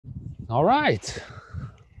All right,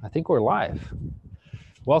 I think we're live.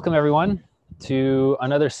 Welcome everyone to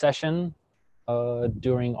another session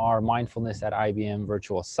during our Mindfulness at IBM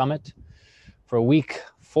Virtual Summit for a week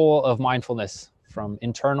full of mindfulness from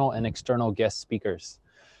internal and external guest speakers.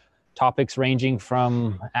 Topics ranging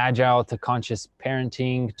from agile to conscious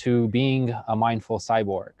parenting to being a mindful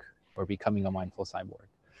cyborg or becoming a mindful cyborg.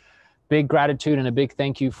 Big gratitude and a big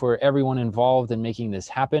thank you for everyone involved in making this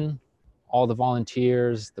happen. All the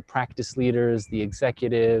volunteers, the practice leaders, the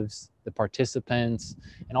executives, the participants,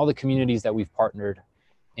 and all the communities that we've partnered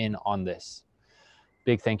in on this.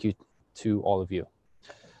 Big thank you to all of you.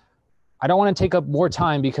 I don't want to take up more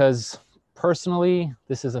time because personally,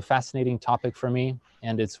 this is a fascinating topic for me,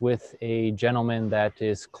 and it's with a gentleman that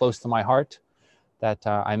is close to my heart that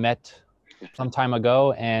I met some time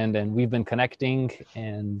ago, and we've been connecting.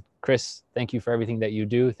 And Chris, thank you for everything that you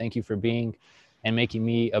do. Thank you for being and making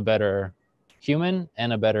me a better human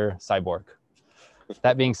and a better cyborg.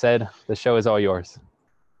 That being said, the show is all yours.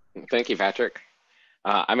 Thank you, Patrick.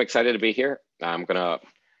 I'm excited to be here. I'm going to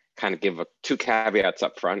kind of give two caveats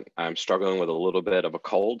up front. I'm struggling with a little bit of a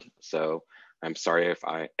cold, so I'm sorry if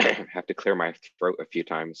I have to clear my throat a few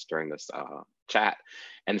times during this chat.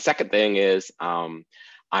 And the second thing is I'm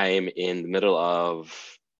in the middle of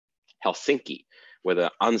Helsinki with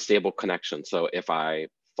an unstable connection. So if I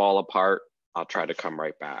fall apart, I'll try to come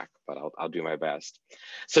right back, but I'll do my best.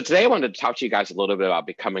 So today I wanted to talk to you guys a little bit about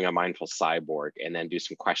becoming a mindful cyborg and then do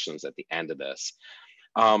some questions at the end of this.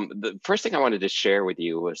 The first thing I wanted to share with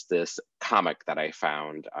you was this comic that I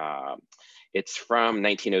found. It's from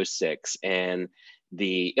 1906, and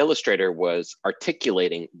the illustrator was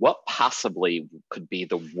articulating what possibly could be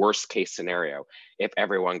the worst case scenario if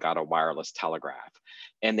everyone got a wireless telegraph.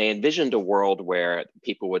 And they envisioned a world where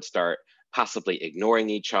people would start possibly ignoring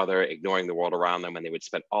each other, ignoring the world around them, and they would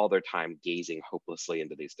spend all their time gazing hopelessly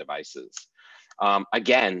into these devices.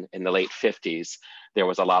 Again, in the late 50s, there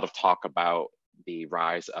was a lot of talk about the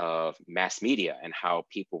rise of mass media and how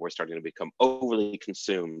people were starting to become overly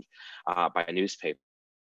consumed by newspapers.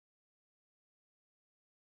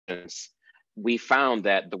 We found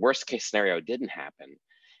that the worst case scenario didn't happen.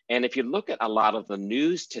 And if you look at a lot of the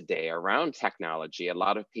news today around technology, a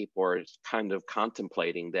lot of people are kind of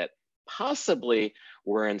contemplating that possibly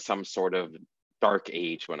we're in some sort of dark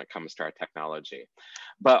age when it comes to our technology.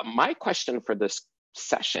 But my question for this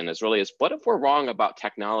session is what if we're wrong about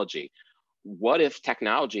technology? What if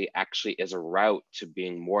technology actually is a route to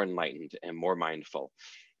being more enlightened and more mindful?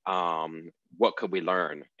 What could we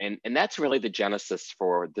learn? And that's really the genesis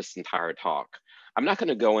for this entire talk. I'm not going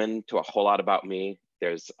to go into a whole lot about me.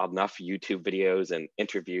 There's enough YouTube videos and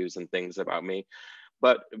interviews and things about me.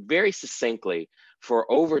 But very succinctly,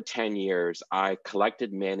 for over 10 years, I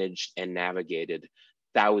collected, managed, and navigated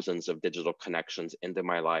thousands of digital connections into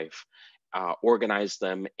my life, organized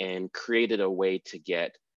them, and created a way to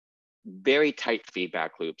get very tight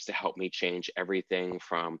feedback loops to help me change everything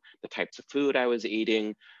from the types of food I was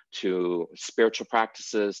eating, to spiritual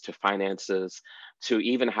practices, to finances, to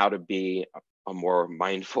even how to be a more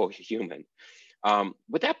mindful human.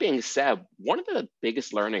 With that being said, one of the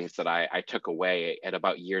biggest learnings that I took away at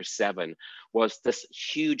about year 7 was this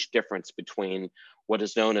huge difference between what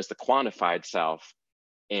is known as the quantified self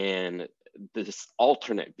and this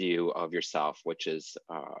alternate view of yourself, which is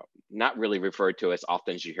not really referred to as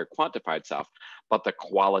often as you hear quantified self, but the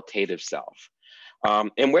qualitative self.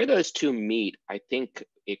 And where those two meet, I think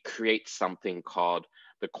it creates something called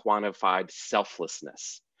the quantified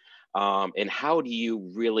selflessness. And how do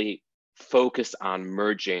you really focus on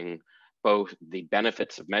merging both the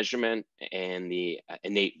benefits of measurement and the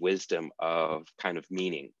innate wisdom of kind of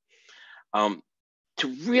meaning? To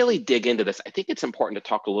really dig into this, I think it's important to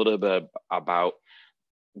talk a little bit about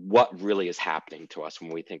what really is happening to us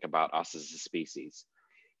when we think about us as a species.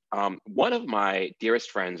 One of my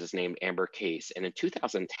dearest friends is named Amber Case, and in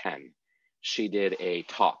 2010, she did a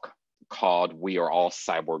talk called "We Are All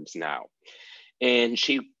Cyborgs Now." And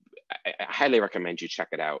I highly recommend you check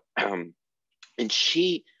it out. And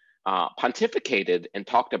she pontificated and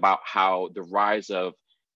talked about how the rise of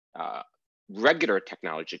regular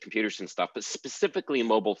technology, computers and stuff, but specifically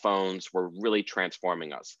mobile phones, were really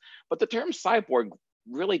transforming us. But the term cyborg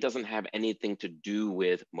really doesn't have anything to do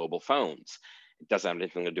with mobile phones. It doesn't have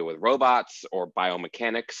anything to do with robots or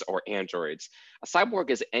biomechanics or androids. A cyborg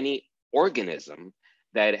is any organism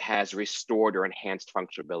that has restored or enhanced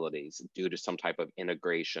functionalities due to some type of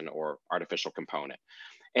integration or artificial component.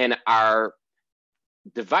 And our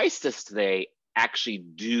devices today actually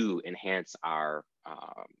do enhance our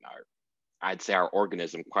I'd say our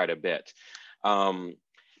organism quite a bit. But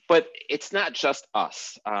But it's not just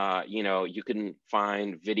us. You know, you can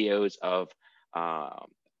find videos of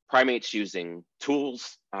primates using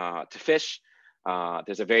tools to fish.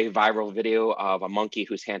 There's a very viral video of a monkey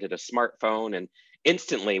who's handed a smartphone and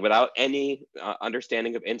instantly, without any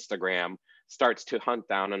understanding of Instagram, starts to hunt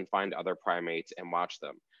down and find other primates and watch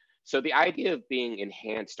them. So the idea of being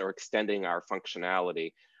enhanced or extending our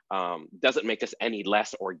functionality doesn't make us any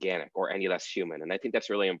less organic or any less human. And I think that's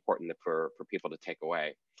really important for people to take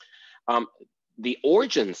away. The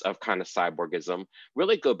origins of kind of cyborgism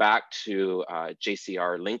really go back to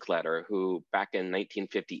JCR Linkletter, who back in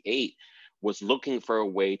 1958 was looking for a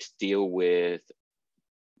way to deal with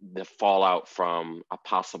the fallout from a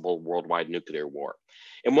possible worldwide nuclear war.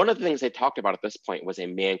 And one of the things they talked about at this point was a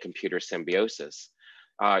man-computer symbiosis.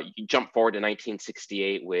 You jump forward to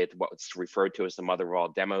 1968 with what's referred to as the mother of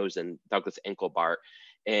all demos and Douglas Engelbart,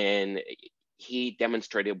 and he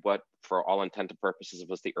demonstrated what, for all intent and purposes,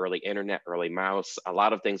 was the early internet, early mouse, a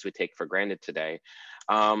lot of things we take for granted today.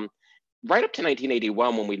 Right up to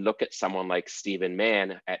 1981, when we look at someone like Stephen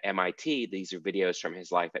Mann at MIT, these are videos from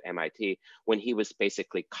his life at MIT, when he was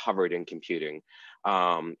basically covered in computing.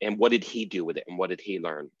 And what did he do with it, and what did he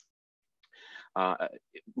learn?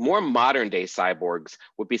 More modern day cyborgs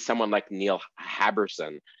would be someone like Neil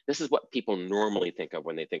Haberson. This is what people normally think of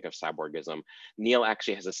when they think of cyborgism. Neil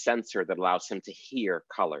actually has a sensor that allows him to hear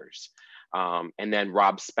colors. And then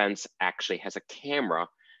Rob Spence actually has a camera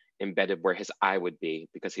embedded where his eye would be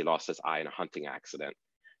because he lost his eye in a hunting accident.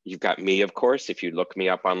 You've got me, of course. If you look me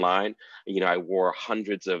up online, you know, I wore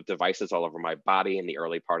hundreds of devices all over my body in the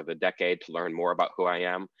early part of the decade to learn more about who I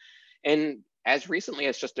am. And as recently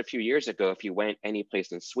as just a few years ago, if you went any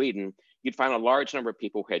place in Sweden, you'd find a large number of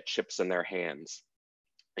people who had chips in their hands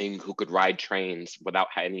and who could ride trains without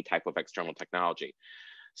any type of external technology.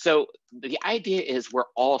 So the idea is we're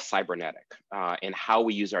all cybernetic in how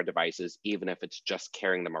we use our devices, even if it's just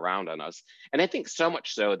carrying them around on us. And I think so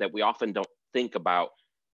much so that we often don't think about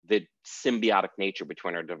the symbiotic nature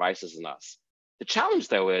between our devices and us. The challenge,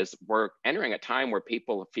 though, is we're entering a time where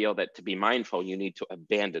people feel that to be mindful, you need to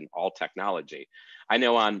abandon all technology. I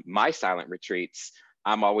know on my silent retreats,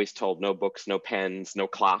 I'm always told no books, no pens, no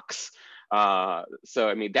clocks. So,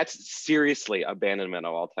 I mean, that's seriously abandonment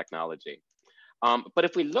of all technology. But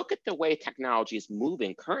if we look at the way technology is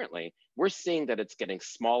moving currently, we're seeing that it's getting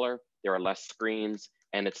smaller, there are less screens,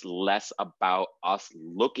 and it's less about us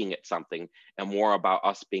looking at something and more about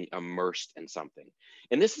us being immersed in something.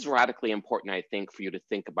 And this is radically important, I think, for you to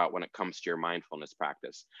think about when it comes to your mindfulness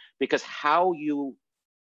practice, because how you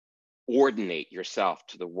ordinate yourself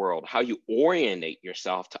to the world, how you orientate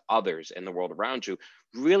yourself to others in the world around you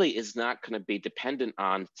really is not going to be dependent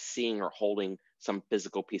on seeing or holding some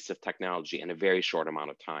physical piece of technology in a very short amount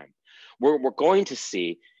of time. What we're going to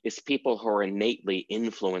see is people who are innately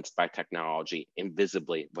influenced by technology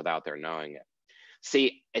invisibly without their knowing it.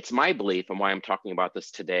 See, it's my belief, and why I'm talking about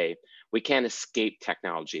this today, we can't escape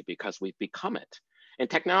technology because we've become it. And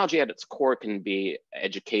technology at its core can be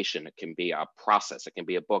education, it can be a process, it can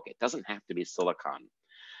be a book, it doesn't have to be silicon.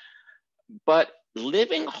 But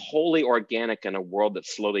living wholly organic in a world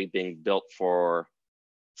that's slowly being built for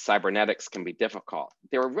cybernetics can be difficult.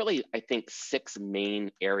 There are really, I think, 6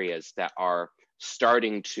 main areas that are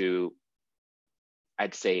starting to,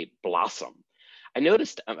 I'd say, blossom. I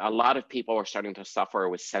noticed a lot of people are starting to suffer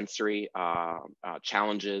with sensory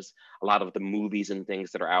challenges. A lot of the movies and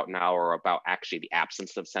things that are out now are about actually the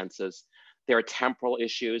absence of senses. There are temporal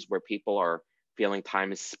issues where people are feeling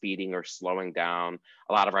time is speeding or slowing down.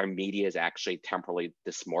 A lot of our media is actually temporally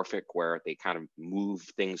dysmorphic, where they kind of move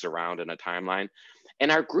things around in a timeline.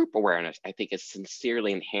 And our group awareness, I think, is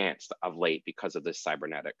sincerely enhanced of late because of this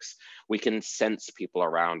cybernetics. We can sense people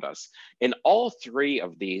around us. And all 3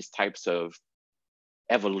 of these types of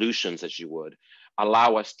evolutions, as you would,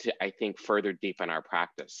 allow us to, I think, further deepen our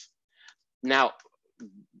practice. Now,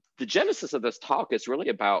 the genesis of this talk is really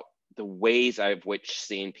about the ways I've which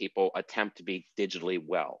seen people attempt to be digitally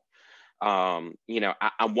well. You know,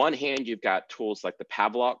 on one hand, you've got tools like the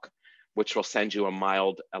Pavlok, which will send you a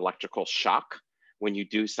mild electrical shock when you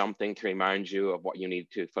do something to remind you of what you need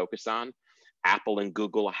to focus on. Apple and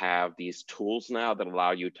Google have these tools now that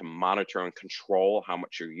allow you to monitor and control how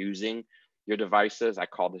much you're using your devices. I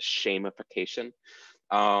call this shamification.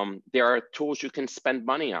 There are tools you can spend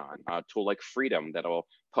money on, a tool like Freedom that'll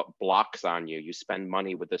put blocks on you. You spend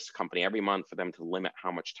money with this company every month for them to limit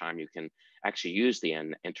how much time you can actually use the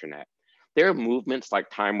internet. There are movements like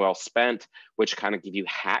Time Well Spent, which kind of give you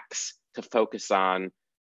hacks to focus on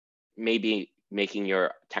maybe making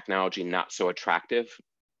your technology not so attractive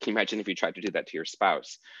Can you imagine if you tried to do that to your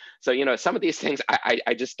spouse? So, some of these things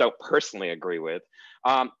I just don't personally agree with.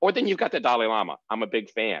 Or then you've got the Dalai Lama. I'm a big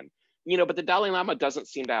fan. But the Dalai Lama doesn't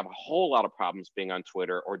seem to have a whole lot of problems being on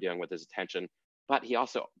Twitter or dealing with his attention, but he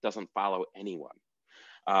also doesn't follow anyone.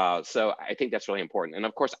 So I think that's really important. And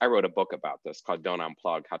of course, I wrote a book about this called Don't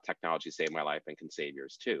Unplug, How Technology Saved My Life and Can Save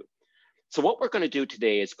Yours Too. So what we're going to do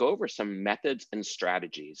today is go over some methods and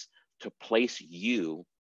strategies to place you,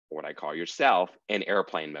 what I call yourself, in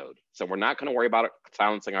airplane mode. So we're not going to worry about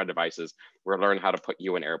silencing our devices. We're going to learn how to put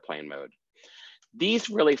you in airplane mode. These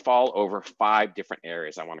really fall over 5 different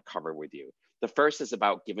areas I want to cover with you. The first is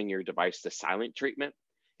about giving your device the silent treatment.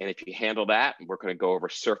 And if you handle that, we're going to go over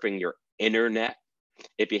surfing your internet.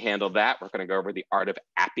 If you handle that, we're going to go over the art of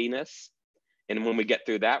appiness. And when we get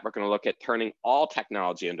through that, we're going to look at turning all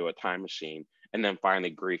technology into a time machine. And then finally,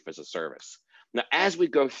 grief as a service. Now, as we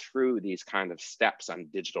go through these kind of steps on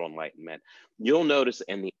digital enlightenment, you'll notice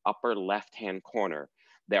in the upper left-hand corner,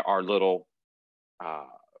 there are little,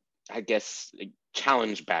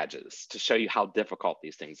 challenge badges to show you how difficult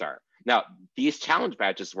these things are. Now, these challenge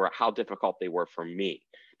badges were how difficult they were for me.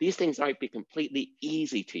 These things might be completely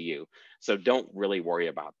easy to you, so don't really worry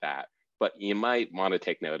about that, but you might want to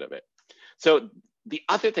take note of it. So the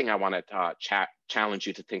other thing I want to challenge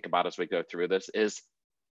you to think about as we go through this is,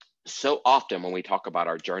 so often when we talk about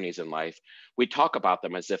our journeys in life, we talk about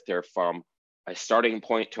them as if they're from a starting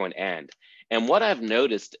point to an end. And what I've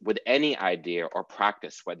noticed with any idea or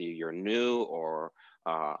practice, whether you're new or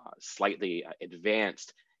slightly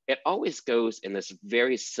advanced, it always goes in this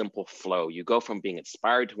very simple flow. You go from being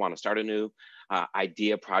inspired to want to start a new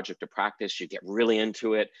idea, project, or practice. You get really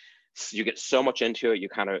into it. You get so much into it, you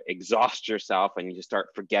kind of exhaust yourself and you start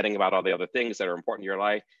forgetting about all the other things that are important in your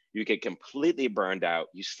life. You get completely burned out.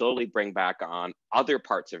 You slowly bring back on other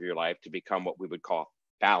parts of your life to become what we would call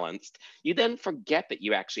balanced. You then forget that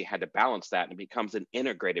you actually had to balance that, and it becomes an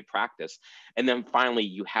integrated practice. And then finally,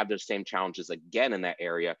 you have those same challenges again in that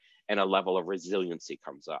area, and a level of resiliency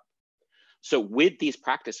comes up. So with these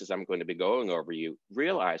practices I'm going to be going over, you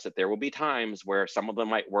realize that there will be times where some of them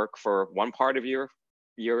might work for one part of your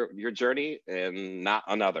journey and not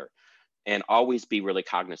another. And always be really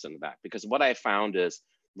cognizant of that, because what I found is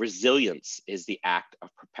resilience is the act of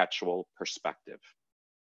perpetual perspective.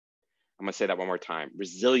 I'm going to say that one more time.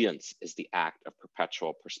 Resilience is the act of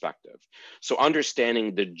perpetual perspective. So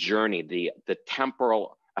understanding the journey, the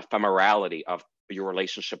temporal ephemerality of your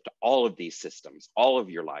relationship to all of these systems, all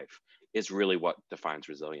of your life, is really what defines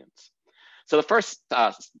resilience. So the first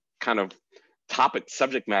kind of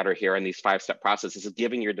subject matter here in these 5-step processes is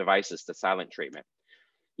giving your devices the silent treatment.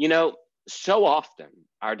 So often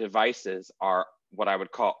our devices are what I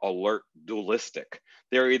would call alert dualistic.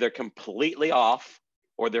 They're either completely off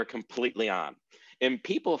or they're completely on. And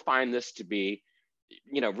people find this to be,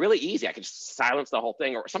 really easy. I can just silence the whole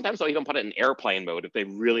thing, or sometimes they'll even put it in airplane mode if they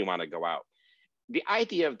really want to go out. The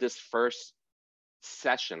idea of this first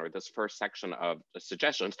session or this first section of the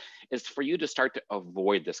suggestions is for you to start to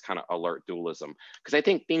avoid this kind of alert dualism. Because I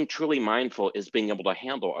think being truly mindful is being able to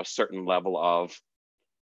handle a certain level of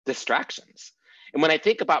distractions. And when I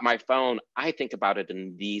think about my phone, I think about it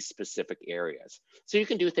in these specific areas. So you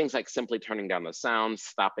can do things like simply turning down the sound,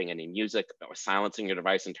 stopping any music, or silencing your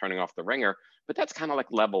device and turning off the ringer, but that's kind of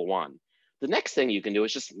like level 1. The next thing you can do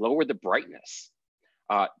is just lower the brightness.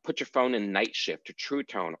 Put your phone in night shift or true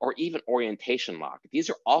tone, or even orientation lock. These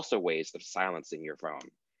are also ways of silencing your phone.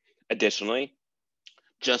 Additionally,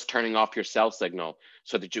 just turning off your cell signal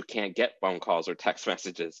so that you can't get phone calls or text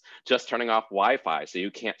messages, just turning off Wi-Fi so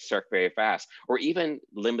you can't surf very fast, or even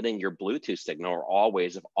limiting your Bluetooth signal are all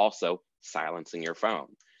ways of also silencing your phone.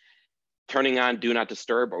 Turning on do not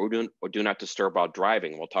disturb or do not disturb while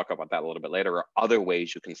driving. We'll talk about that a little bit later, or other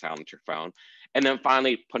ways you can silence your phone. And then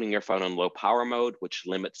finally, putting your phone in low power mode, which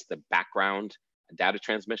limits the background data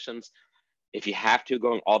transmissions. If you have to,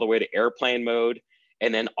 going all the way to airplane mode.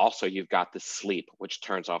 And then also you've got the sleep, which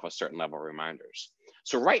turns off a certain level of reminders.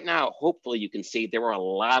 So right now, hopefully you can see there are a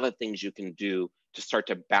lot of things you can do to start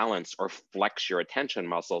to balance or flex your attention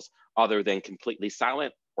muscles other than completely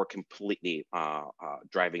silent or completely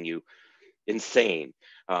driving you insane.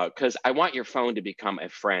 Because I want your phone to become a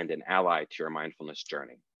friend and ally to your mindfulness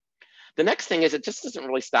journey. The next thing is it just doesn't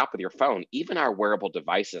really stop with your phone. Even our wearable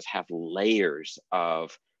devices have layers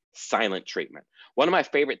of silent treatment. One of my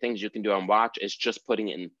favorite things you can do on watch is just putting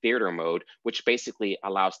it in theater mode, which basically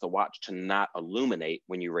allows the watch to not illuminate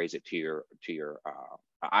when you raise it to your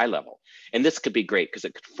eye level. And this could be great because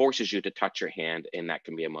it forces you to touch your hand, and that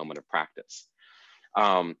can be a moment of practice.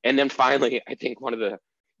 And then finally, I think one of the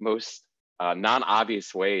most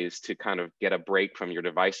non-obvious ways to kind of get a break from your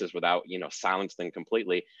devices without, silencing them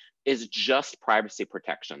completely, is just privacy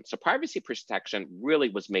protection. So privacy protection really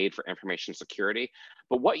was made for information security.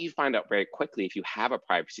 But what you find out very quickly if you have a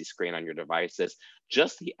privacy screen on your device is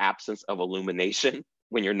just the absence of illumination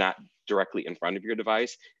when you're not directly in front of your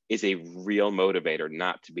device is a real motivator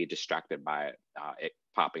not to be distracted by it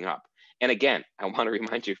popping up. And again, I want to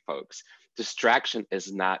remind you folks, distraction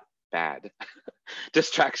is not bad.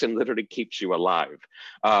 Distraction literally keeps you alive.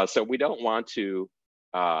 So we don't want to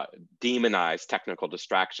demonize technical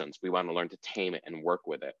distractions. We want to learn to tame it and work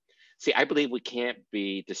with it. See, I believe we can't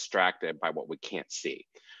be distracted by what we can't see.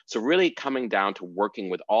 So really coming down to working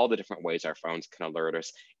with all the different ways our phones can alert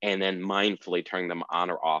us and then mindfully turning them on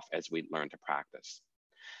or off as we learn to practice.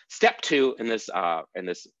 Step two in this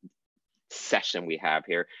session we have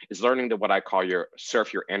here is learning to what I call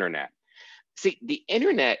surf your internet. See, the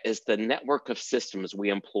internet is the network of systems we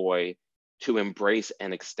employ to embrace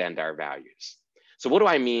and extend our values. So what do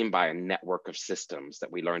I mean by a network of systems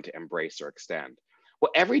that we learn to embrace or extend?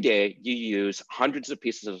 Well, every day you use hundreds of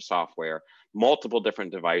pieces of software, multiple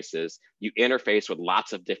different devices. You interface with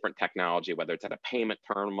lots of different technology, whether it's at a payment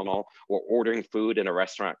terminal or ordering food in a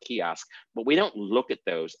restaurant kiosk, but we don't look at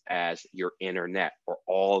those as your internet or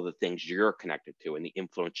all the things you're connected to and the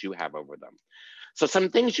influence you have over them. So some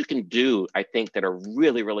things you can do, I think, that are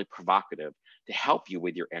really, really provocative to help you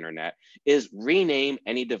with your internet is rename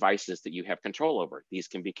any devices that you have control over. These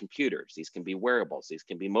can be computers, these can be wearables, these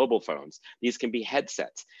can be mobile phones, these can be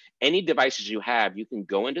headsets. Any devices you have, you can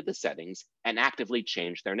go into the settings and actively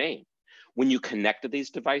change their name. When you connect to these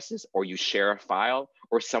devices or you share a file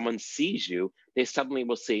or someone sees you, they suddenly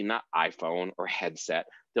will see not iPhone or headset,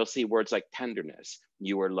 they'll see words like tenderness,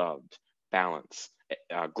 you are loved, balance,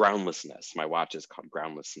 groundlessness. My watch is called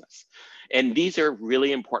groundlessness. And these are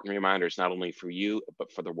really important reminders, not only for you,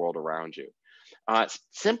 but for the world around you.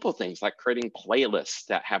 Simple things like creating playlists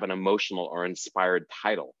that have an emotional or inspired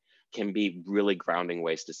title can be really grounding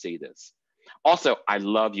ways to see this. Also, I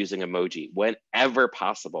love using emoji whenever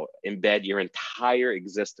possible. Embed your entire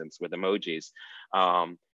existence with emojis.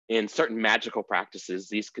 In certain magical practices,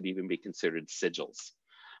 these could even be considered sigils,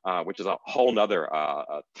 which is a whole nother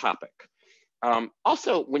topic.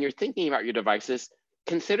 Also, when you're thinking about your devices,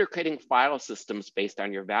 consider creating file systems based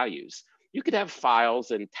on your values. You could have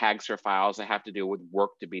files and tags for files that have to do with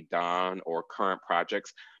work to be done or current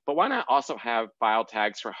projects, but why not also have file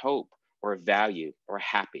tags for hope or value or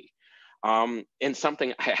happy? And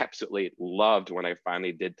something I absolutely loved when I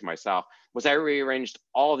finally did to myself was I rearranged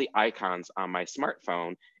all the icons on my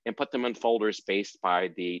smartphone and put them in folders based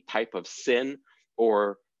by the type of sin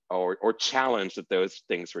or challenge that those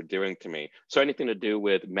things were doing to me. So anything to do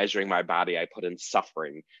with measuring my body, I put in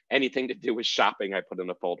suffering. Anything to do with shopping, I put in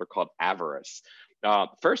a folder called avarice.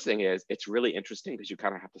 First thing is, it's really interesting because you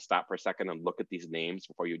kind of have to stop for a second and look at these names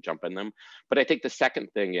before you jump in them. But I think the second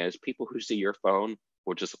thing is people who see your phone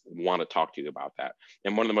will just want to talk to you about that.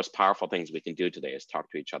 And one of the most powerful things we can do today is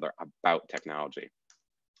talk to each other about technology.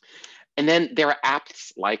 And then there are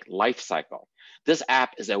apps like Lifecycle. This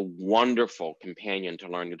app is a wonderful companion to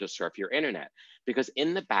learn to surf your internet because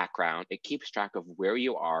in the background, it keeps track of where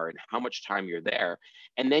you are and how much time you're there.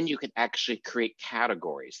 And then you can actually create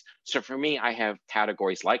categories. So for me, I have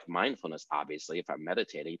categories like mindfulness, obviously, if I'm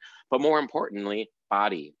meditating, but more importantly,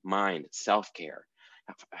 body, mind, self-care,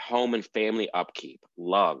 home and family upkeep,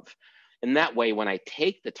 love. And that way, when I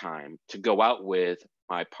take the time to go out with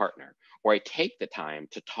my partner, or I take the time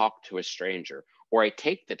to talk to a stranger, or I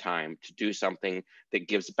take the time to do something that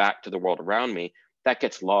gives back to the world around me, that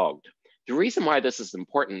gets logged. The reason why this is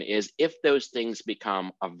important is if those things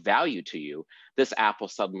become of value to you, this app will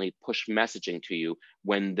suddenly push messaging to you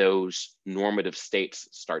when those normative states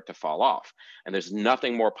start to fall off. And there's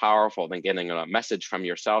nothing more powerful than getting a message from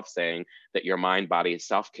yourself saying that your mind, body, and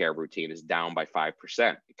self-care routine is down by 5%.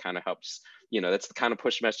 It kind of helps, that's the kind of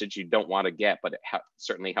push message you don't want to get, but it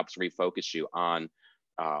certainly helps refocus you on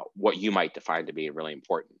what you might define to be really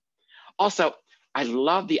important. Also, I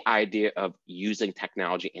love the idea of using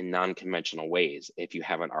technology in non-conventional ways if you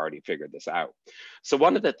haven't already figured this out. So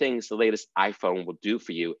one of the things the latest iPhone will do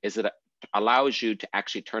for you is it allows you to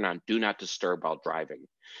actually turn on Do Not Disturb while driving.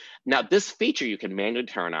 Now, this feature you can manually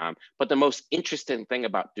turn on, but the most interesting thing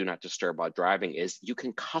about Do Not Disturb while driving is you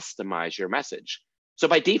can customize your message. So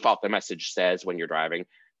by default, the message says when you're driving,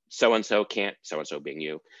 so-and-so can't, so-and-so being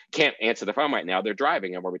you, can't answer the phone right now, they're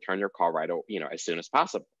driving and will return your call right, as soon as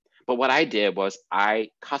possible. But what I did was I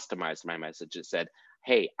customized my message. It said,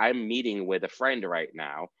 hey, I'm meeting with a friend right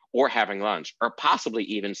now or having lunch or possibly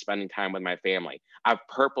even spending time with my family. I've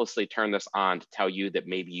purposely turned this on to tell you that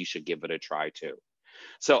maybe you should give it a try too.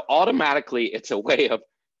 So automatically, it's a way of,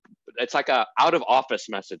 it's like a out of office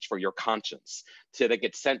message for your conscience that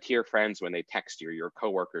gets sent to your friends when they text you, your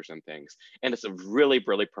coworkers and things. And it's a really,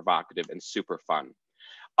 really provocative and super fun.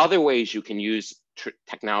 Other ways you can use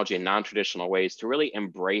technology in non-traditional ways to really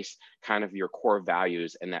embrace kind of your core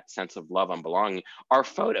values and that sense of love and belonging are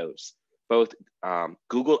photos. Both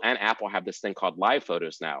Google and Apple have this thing called live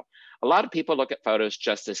photos now. A lot of people look at photos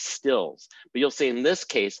just as stills, but you'll see in this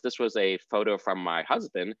case, this was a photo from my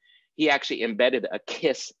husband. He actually embedded a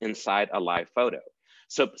kiss inside a live photo.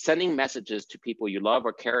 So sending messages to people you love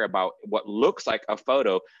or care about what looks like a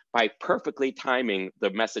photo by perfectly timing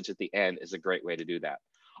the message at the end is a great way to do that.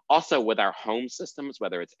 Also with our home systems,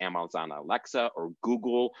 whether it's Amazon Alexa or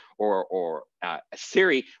Google or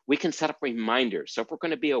Siri, we can set up reminders. So if we're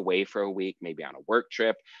going to be away for a week, maybe on a work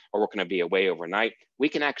trip, or we're going to be away overnight, we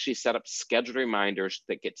can actually set up scheduled reminders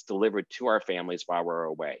that gets delivered to our families while we're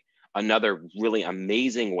away. Another really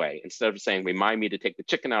amazing way, instead of saying, remind me to take the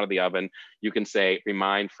chicken out of the oven, you can say,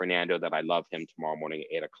 remind Fernando that I love him tomorrow morning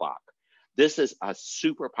at 8 o'clock. This is a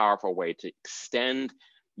super powerful way to extend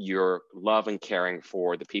your love and caring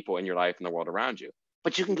for the people in your life and the world around you.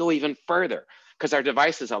 But you can go even further because our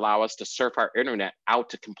devices allow us to surf our internet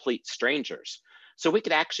out to complete strangers. So we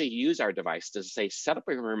could actually use our device to say, set up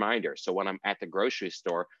a reminder. So when I'm at the grocery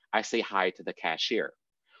store, I say hi to the cashier.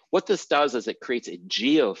 What this does is it creates a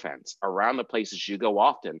geofence around the places you go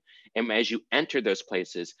often. And as you enter those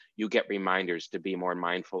places, you get reminders to be more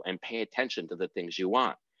mindful and pay attention to the things you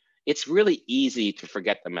want. It's really easy to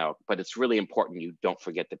forget the milk, but it's really important you don't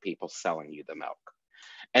forget the people selling you the milk.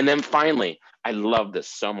 And then finally, I love this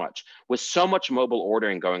so much. With so much mobile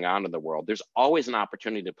ordering going on in the world, there's always an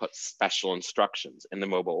opportunity to put special instructions in the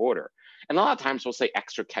mobile order. And a lot of times we'll say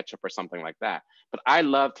extra ketchup or something like that. But I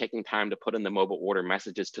love taking time to put in the mobile order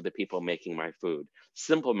messages to the people making my food.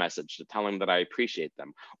 Simple message to tell them that I appreciate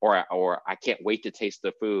them, or I can't wait to taste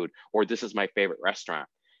the food, or this is my favorite restaurant.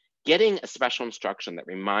 Getting a special instruction that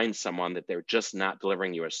reminds someone that they're just not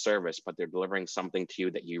delivering you a service, but they're delivering something to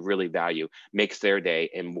you that you really value makes their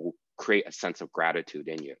day and will create a sense of gratitude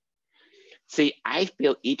in you. See, I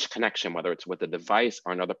feel each connection, whether it's with a device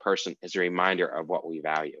or another person, is a reminder of what we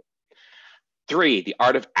value. 3, the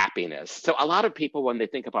art of appiness. So a lot of people, when they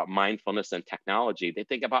think about mindfulness and technology, they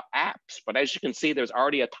think about apps. But as you can see, there's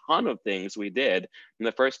already a ton of things we did in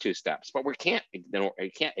the first 2 steps, but we can't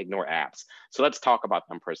ignore apps. So let's talk about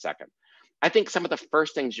them for a second. I think some of the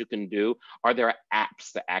first things you can do are there are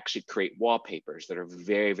apps that actually create wallpapers that are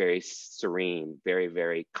very, very serene, very,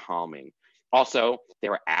 very calming. Also,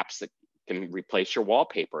 there are apps that can replace your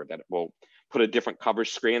wallpaper that will put a different cover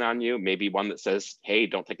screen on you, maybe one that says, hey,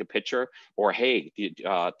 don't take a picture, or hey,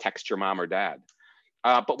 text your mom or dad.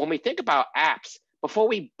 But when we think about apps, before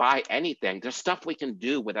we buy anything, there's stuff we can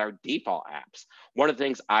do with our default apps. One of the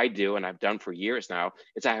things I do, and I've done for years now,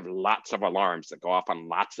 is I have lots of alarms that go off on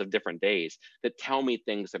lots of different days that tell me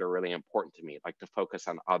things that are really important to me, like to focus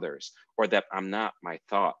on others, or that I'm not my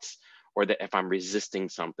thoughts, or that if I'm resisting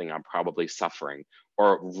something, I'm probably suffering,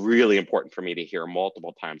 or really important for me to hear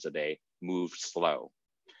multiple times a day, move slow.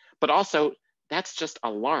 But also, that's just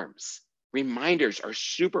alarms. Reminders are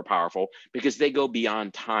super powerful because they go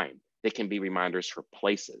beyond time. They can be reminders for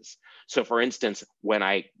places. So for instance, when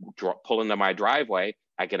I pull into my driveway,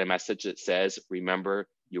 I get a message that says, remember,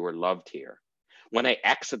 you are loved here. When I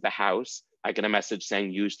exit the house, I get a message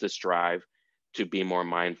saying, use this drive to be more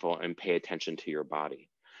mindful and pay attention to your body.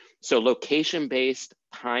 So location-based,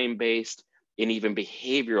 time-based, and even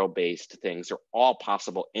behavioral-based things are all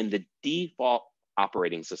possible in the default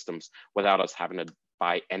operating systems without us having to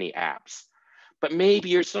buy any apps. But maybe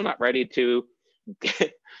you're still not ready to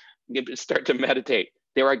start to meditate.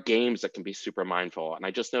 There are games that can be super mindful. And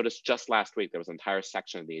I just noticed just last week, there was an entire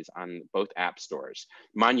section of these on both app stores.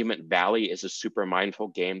 Monument Valley is a super mindful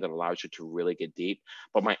game that allows you to really get deep.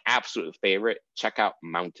 But my absolute favorite, check out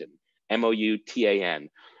Mountain, Moutan.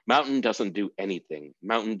 Mountain doesn't do anything.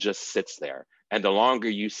 Mountain just sits there. And the longer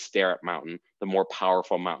you stare at Mountain, the more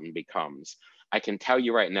powerful Mountain becomes. I can tell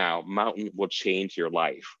you right now, Mountain will change your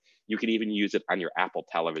life. You can even use it on your Apple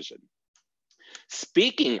television.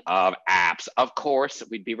 Speaking of apps, of course,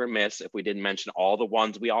 we'd be remiss if we didn't mention all the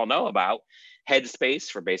ones we all know about. Headspace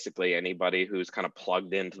for basically anybody who's kind of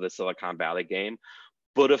plugged into the Silicon Valley game.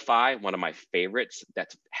 Buddhify, one of my favorites,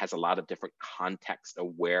 that has a lot of different context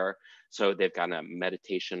aware. So they've got a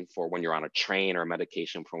meditation for when you're on a train or a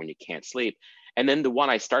meditation for when you can't sleep. And then the one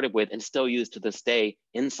I started with and still use to this day,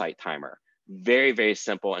 Insight Timer. Very, very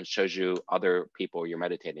simple and shows you other people you're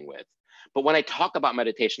meditating with. But when I talk about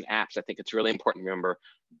meditation apps, I think it's really important to remember,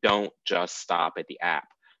 don't just stop at the app.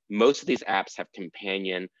 Most of these apps have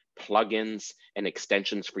companion plugins and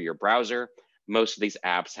extensions for your browser. Most of these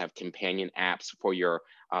apps have companion apps for your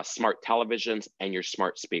smart televisions and your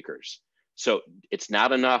smart speakers. So it's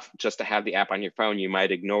not enough just to have the app on your phone. You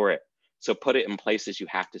might ignore it. So put it in places you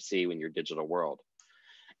have to see in your digital world.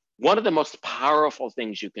 One of the most powerful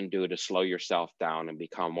things you can do to slow yourself down and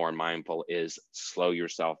become more mindful is slow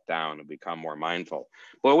yourself down and become more mindful.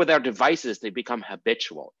 But with our devices, they become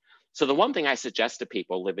habitual. So the one thing I suggest to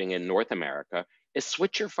people living in North America is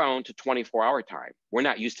switch your phone to 24-hour time. We're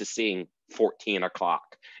not used to seeing 14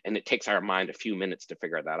 o'clock, and it takes our mind a few minutes to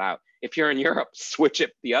figure that out. If you're in Europe, switch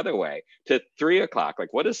it the other way to 3 o'clock.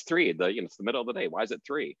 Like, what is 3? It's the middle of the day. Why is it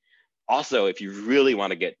 3? Also, if you really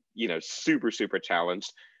want to get super, super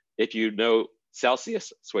challenged, if you know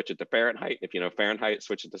Celsius, switch it to Fahrenheit. If you know Fahrenheit,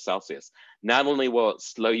 switch it to Celsius. Not only will it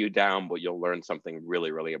slow you down, but you'll learn something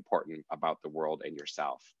really, really important about the world and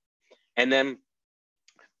yourself. And then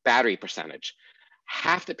battery percentage.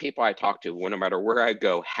 Half the people I talk to, no matter where I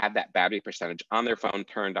go, have that battery percentage on their phone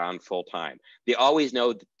turned on full time. They always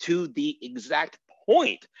know to the exact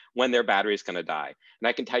point when their battery is going to die. And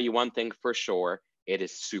I can tell you one thing for sure, it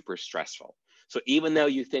is super stressful. So even though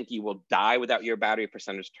you think you will die without your battery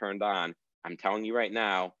percentage turned on, I'm telling you right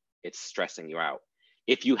now, it's stressing you out.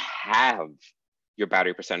 If you have your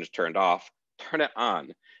battery percentage turned off, turn it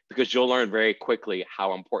on, because you'll learn very quickly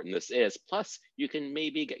how important this is. Plus, you can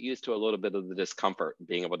maybe get used to a little bit of the discomfort.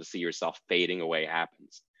 Being able to see yourself fading away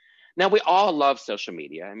happens. Now, we all love social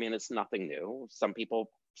media. I mean, it's nothing new. Some people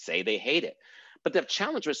say they hate it. But the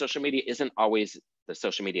challenge with social media isn't always the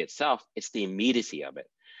social media itself, it's the immediacy of it.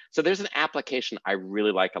 So there's an application I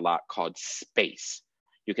really like a lot called Space.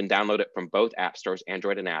 You can download it from both app stores,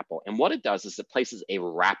 Android and Apple. And what it does is it places a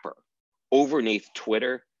wrapper underneath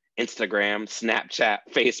Twitter, Instagram, Snapchat,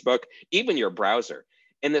 Facebook, even your browser.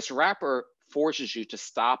 And this wrapper forces you to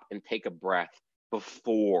stop and take a breath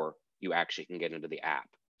before you actually can get into the app.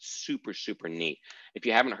 Super, super neat. If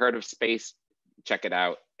you haven't heard of Space, check it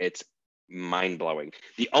out. It's mind-blowing.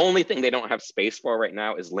 The only thing they don't have Space for right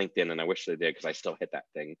now is LinkedIn, and I wish they did, because I still hit that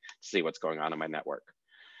thing to see what's going on in my network.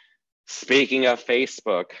 Speaking of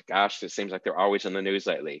Facebook, gosh, it seems like they're always in the news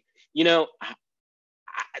lately.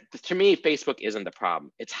 To me, Facebook isn't the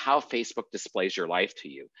problem. It's how Facebook displays your life to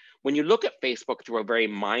you. When you look at Facebook through a very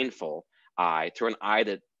mindful eye, through an eye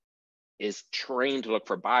that is trained to look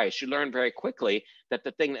for bias, you learn very quickly that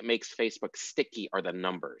the thing that makes Facebook sticky are the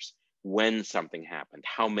numbers. When something happened,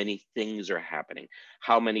 how many things are happening,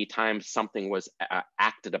 how many times something was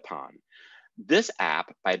acted upon. This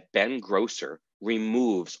app by Ben Grosser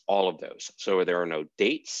removes all of those. So there are no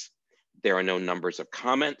dates, there are no numbers of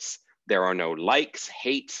comments, there are no likes,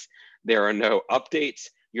 hates, there are no updates.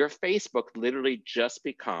 Your Facebook literally just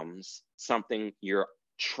becomes something your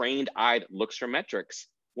trained eye that looks for metrics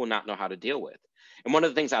will not know how to deal with. And one of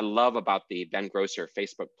the things I love about the Ben Grosser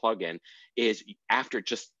Facebook plugin is after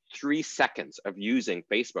just 3 seconds of using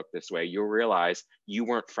Facebook this way, you'll realize you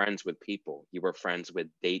weren't friends with people. You were friends with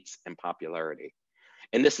dates and popularity.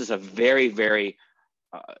 And this is a very, very,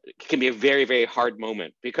 can be a very, very hard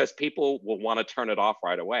moment, because people will want to turn it off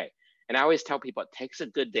right away. And I always tell people it takes a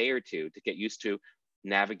good day or two to get used to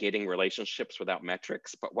navigating relationships without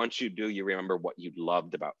metrics. But once you do, you remember what you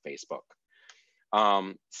loved about Facebook.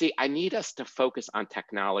 See, I need us to focus on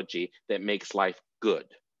technology that makes life good,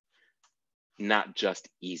 not just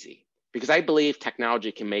easy. Because I believe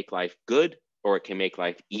technology can make life good or it can make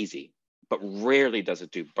life easy, but rarely does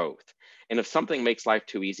it do both. And if something makes life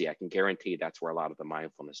too easy, I can guarantee that's where a lot of the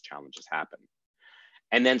mindfulness challenges happen.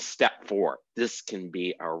 And then step 4, this can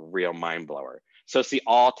be a real mind blower. So see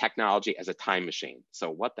all technology as a time machine. So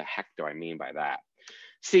what the heck do I mean by that?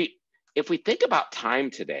 See, if we think about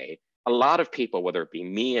time today, a lot of people, whether it be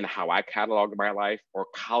me and how I catalog my life, or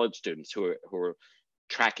college students who are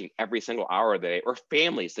tracking every single hour of the day, or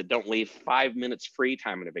families that don't leave 5 minutes free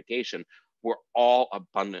time in a vacation, we're all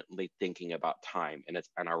abundantly thinking about time and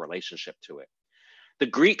our relationship to it. The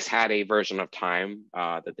Greeks had a version of time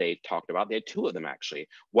that they talked about. They had 2 of them, actually.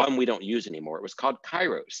 One we don't use anymore. It was called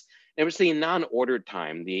kairos. It was the non-ordered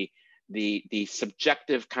time, the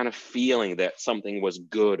subjective kind of feeling that something was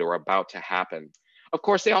good or about to happen. Of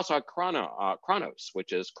course, they also had chronos,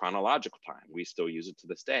 which is chronological time. We still use it to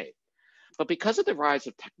this day. But because of the rise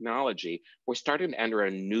of technology, we're starting to enter a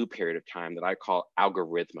new period of time that I call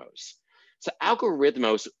algorithmos. So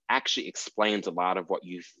algorithmos actually explains a lot of what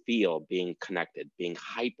you feel being connected, being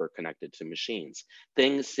hyper connected to machines.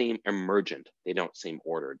 Things seem emergent, they don't seem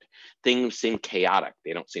ordered. Things seem chaotic,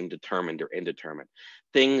 they don't seem determined or indeterminate.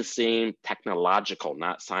 Things seem technological,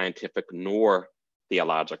 not scientific nor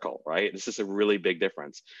theological, right? This is a really big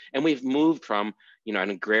difference. And we've moved from, you know, an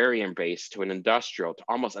agrarian base to an industrial to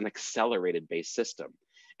almost an accelerated based system.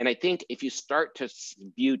 And I think if you start to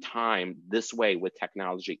view time this way with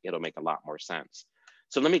technology, it'll make a lot more sense.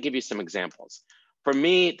 So let me give you some examples. For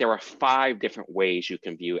me, there are 5 different ways you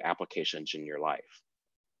can view applications in your life: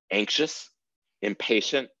 anxious,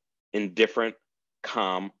 impatient, indifferent,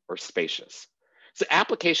 calm, or spacious. So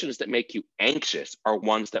applications that make you anxious are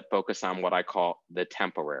ones that focus on what I call the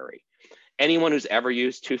temporary. Anyone who's ever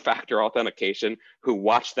used two-factor authentication, who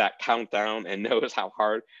watched that countdown and knows how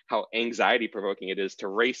anxiety provoking it is to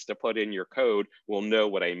race to put in your code, will know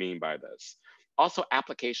what I mean by this. Also,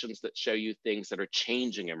 applications that show you things that are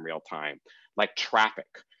changing in real time, like traffic.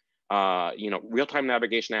 You know, real-time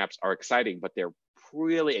navigation apps are exciting, but they're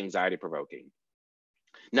really anxiety provoking.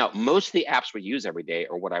 Now, most of the apps we use every day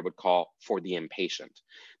are what I would call for the impatient.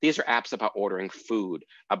 These are apps about ordering food,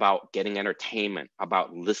 about getting entertainment,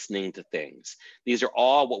 about listening to things. These are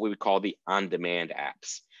all what we would call the on-demand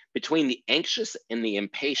apps. Between the anxious and the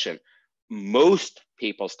impatient, most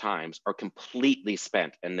people's times are completely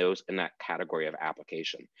spent in that category of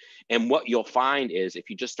application. And what you'll find is if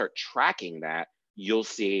you just start tracking that, you'll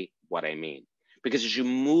see what I mean. Because as you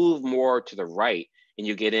move more to the right and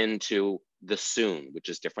you get into the soon, which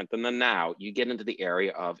is different than the now, you get into the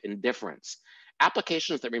area of indifference.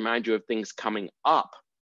 Applications that remind you of things coming up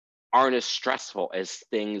aren't as stressful as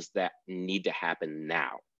things that need to happen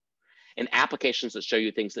now. And applications that show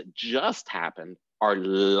you things that just happened are a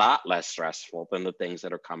lot less stressful than the things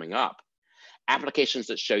that are coming up. Applications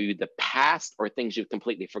that show you the past or things you've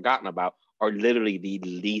completely forgotten about are literally the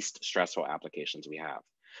least stressful applications we have.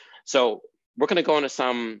 So we're going to go into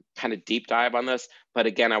some kind of deep dive on this, but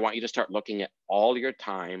again, I want you to start looking at all your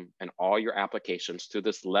time and all your applications through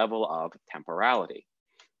this level of temporality.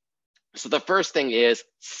 So the first thing is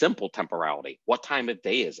simple temporality. What time of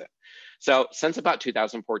day is it? So since about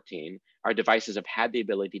 2014, our devices have had the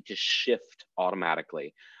ability to shift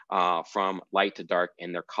automatically from light to dark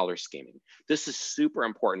in their color scheming. This is super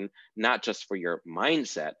important, not just for your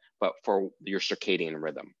mindset, but for your circadian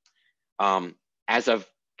rhythm. As of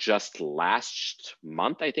just last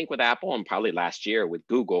month, I think with Apple, and probably last year with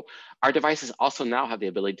Google, our devices also now have the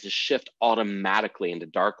ability to shift automatically into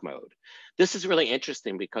dark mode. This is really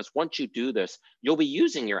interesting because once you do this, you'll be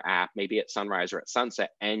using your app maybe at sunrise or at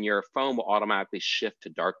sunset, and your phone will automatically shift to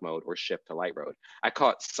dark mode or shift to light mode. I call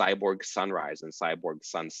it cyborg sunrise and cyborg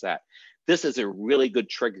sunset. This is a really good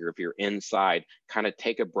trigger if you're inside, kind of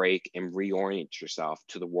take a break and reorient yourself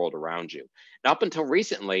to the world around you. Now, up until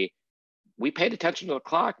recently, we paid attention to the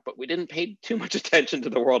clock, but we didn't pay too much attention to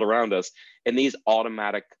the world around us. And these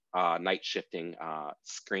automatic night shifting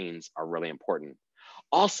screens are really important.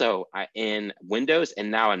 Also, in Windows and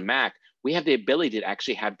now in Mac, we have the ability to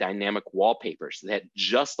actually have dynamic wallpapers that,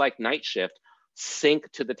 just like night shift,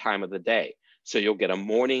 sync to the time of the day. So you'll get a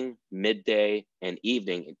morning, midday, and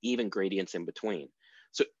evening, and even gradients in between.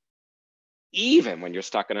 So even when you're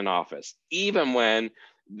stuck in an office, even when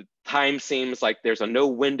time seems like there's no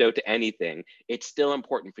window to anything, it's still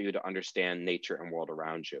important for you to understand nature and world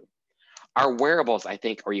around you. Our wearables, I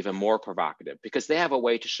think, are even more provocative because they have a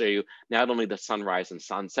way to show you not only the sunrise and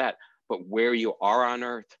sunset, but where you are on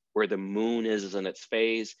Earth, where the moon is in its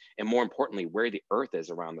phase, and more importantly, where the Earth is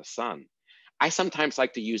around the sun. I sometimes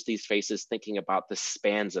like to use these faces thinking about the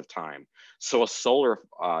spans of time. So a solar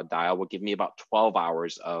dial will give me about 12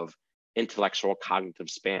 hours of intellectual cognitive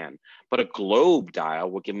span, but a globe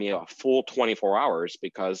dial will give me a full 24 hours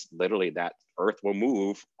because literally that Earth will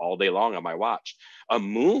move all day long on my watch. A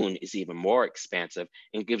moon is even more expansive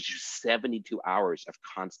and gives you 72 hours of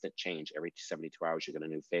constant change. Every 72 hours, you get a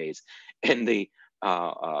new phase. And the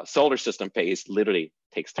solar system phase literally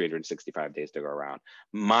takes 365 days to go around.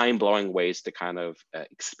 Mind-blowing ways to kind of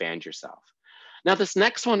expand yourself. Now, this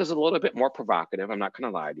next one is a little bit more provocative. I'm not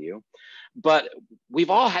going to lie to you, but we've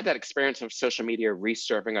all had that experience of social media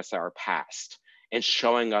resurfacing us our past and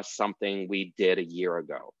showing us something we did a year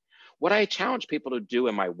ago. What I challenge people to do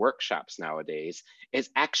in my workshops nowadays is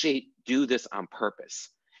actually do this on purpose.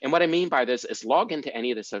 And what I mean by this is log into any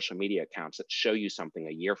of the social media accounts that show you something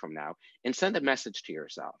a year from now and send a message to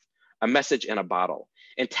yourself, a message in a bottle,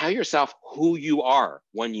 and tell yourself who you are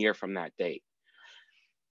 1 year from that date.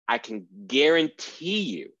 I can guarantee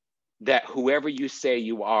you that whoever you say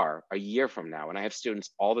you are a year from now, and I have students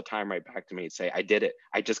all the time write back to me and say, I did it,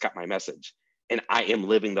 I just got my message, and I am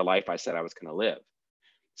living the life I said I was going to live.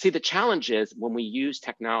 See, the challenge is when we use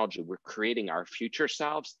technology, we're creating our future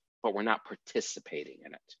selves, but we're not participating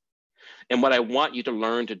in it. And what I want you to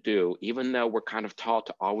learn to do, even though we're kind of taught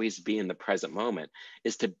to always be in the present moment,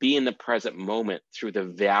 is to be in the present moment through the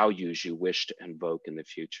values you wish to invoke in the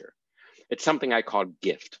future. It's something I call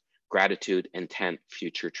gift, gratitude, intent,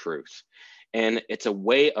 future truth. And it's a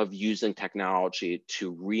way of using technology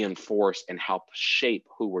to reinforce and help shape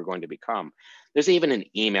who we're going to become. There's even an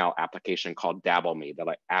email application called Dabble Me that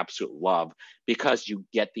I absolutely love because you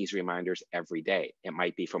get these reminders every day. It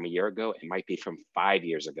might be from a year ago, it might be from 5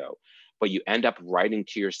 years ago, but you end up writing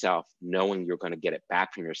to yourself knowing you're going to get it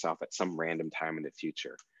back from yourself at some random time in the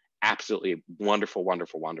future. Absolutely wonderful,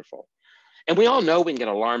 wonderful, wonderful. And we all know we can get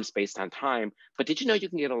alarms based on time, but did you know you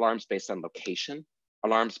can get alarms based on location?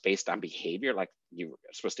 Alarms based on behavior, like you're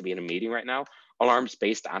supposed to be in a meeting right now, alarms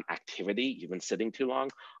based on activity, you've been sitting too long,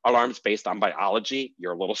 alarms based on biology,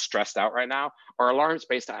 you're a little stressed out right now, or alarms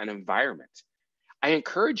based on environment. I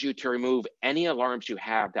encourage you to remove any alarms you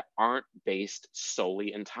have that aren't based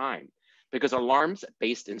solely in time, because alarms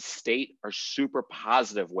based in state are super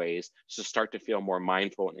positive ways to start to feel more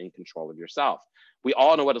mindful and in control of yourself. We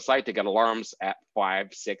all know what it's like to get alarms at 5,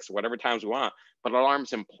 6, whatever times we want, but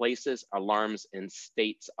alarms in places, alarms in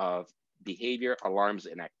states of behavior, alarms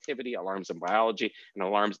in activity, alarms in biology, and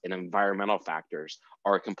alarms in environmental factors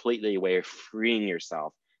are completely a way of freeing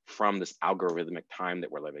yourself from this algorithmic time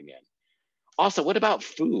that we're living in. Also, what about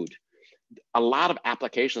food? A lot of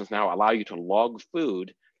applications now allow you to log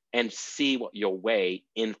food and see what you'll weigh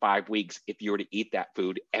in 5 weeks if you were to eat that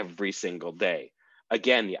food every single day.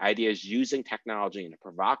 Again, the idea is using technology in a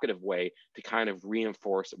provocative way to kind of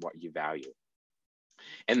reinforce what you value.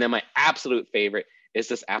 And then my absolute favorite is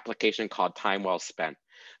this application called Time Well Spent.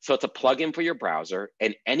 So it's a plugin for your browser,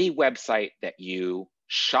 and any website that you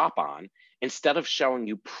shop on, instead of showing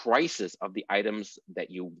you prices of the items that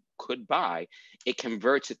you could buy, it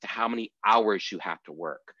converts it to how many hours you have to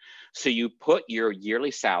work. So you put your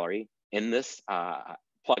yearly salary in this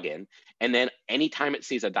plugin, and then anytime it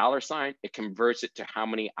sees a dollar sign, it converts it to how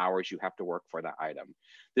many hours you have to work for that item.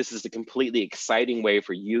 This is a completely exciting way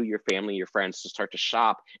for you, your family, your friends to start to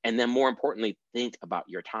shop, and then more importantly, think about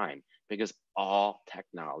your time, because all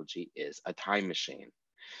technology is a time machine.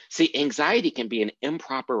 See, anxiety can be an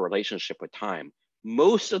improper relationship with time.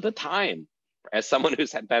 Most of the time, as someone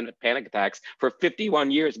who's had panic attacks for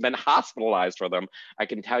 51 years, been hospitalized for them, I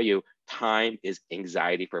can tell you time is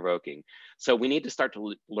anxiety provoking. So we need to start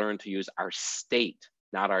to learn to use our state,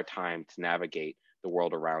 not our time, to navigate the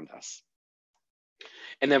world around us.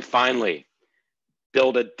 And then finally,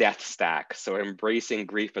 build a death stack. So embracing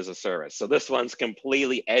grief as a service. So this one's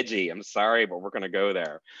completely edgy. I'm sorry, but we're going to go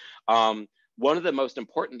there. One of the most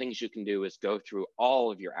important things you can do is go through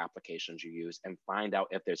all of your applications you use and find out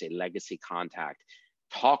if there's a legacy contact.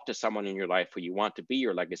 Talk to someone in your life who you want to be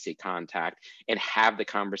your legacy contact and have the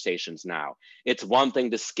conversations now. It's one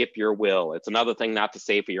thing to skip your will. It's another thing not to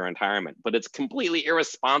save for your retirement, but it's completely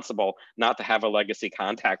irresponsible not to have a legacy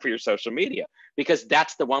contact for your social media, because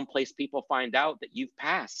that's the one place people find out that you've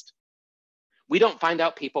passed. We don't find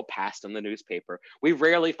out people passed in the newspaper. We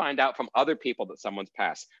rarely find out from other people that someone's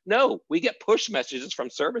passed. No, we get push messages from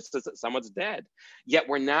services that someone's dead. Yet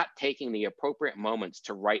we're not taking the appropriate moments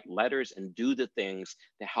to write letters and do the things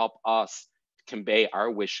to help us convey our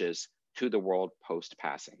wishes to the world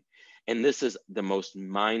post-passing. And this is the most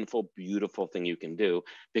mindful, beautiful thing you can do,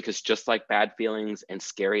 because just like bad feelings and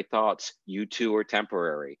scary thoughts, you too are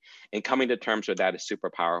temporary. And coming to terms with that is super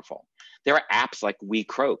powerful. There are apps like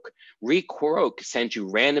WeCroak. WeCroak sends you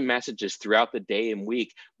random messages throughout the day and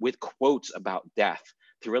week with quotes about death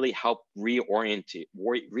to really help reorient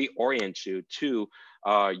you to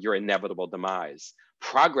your inevitable demise.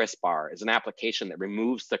 Progress Bar is an application that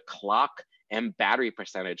removes the clock and battery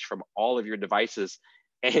percentage from all of your devices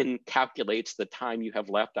and calculates the time you have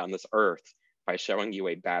left on this earth by showing you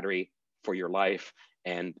a battery for your life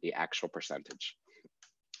and the actual percentage.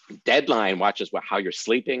 Deadline watches how you're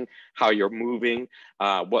sleeping, how you're moving,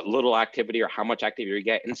 what little activity or how much activity you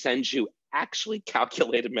get, and sends you actually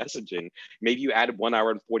calculated messaging. Maybe you added 1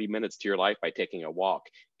 hour and 40 minutes to your life by taking a walk.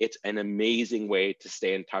 It's an amazing way to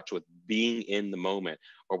stay in touch with being in the moment,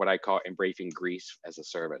 or what I call embracing grief as a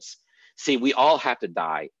service. See, we all have to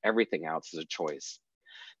die. Everything else is a choice.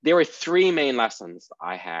 There were 3 main lessons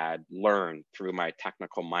I had learned through my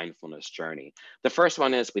technical mindfulness journey. The first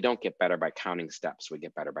one is we don't get better by counting steps, we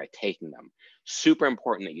get better by taking them. Super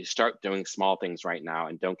important that you start doing small things right now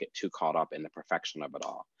and don't get too caught up in the perfection of it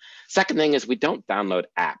all. Second thing is we don't download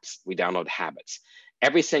apps, we download habits.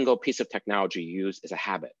 every single piece of technology you use is a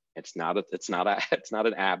habit. It's not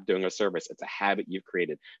an app doing a service. It's a habit you've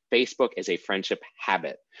created. Facebook is a friendship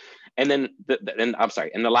habit. And then, and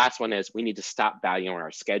the last one is we need to stop valuing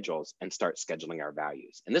our schedules and start scheduling our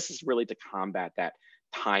values. And this is really to combat that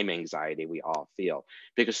time anxiety we all feel,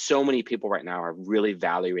 because so many people right now are really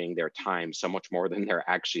valuing their time so much more than they're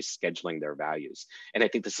actually scheduling their values. And I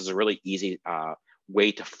think this is a really easy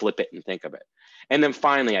way to flip it and think of it. And then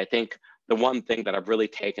finally, I think the one thing that I've really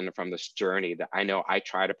taken from this journey that I know I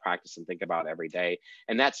try to practice and think about every day,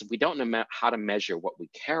 and that's we don't know how to measure what we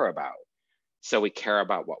care about. So we care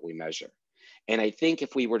about what we measure. And I think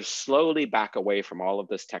if we were to slowly back away from all of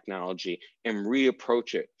this technology and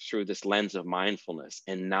reapproach it through this lens of mindfulness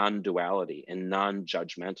and non-duality and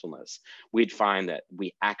non-judgmentalness, we'd find that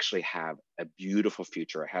we actually have a beautiful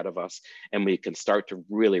future ahead of us. And we can start to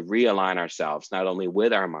really realign ourselves, not only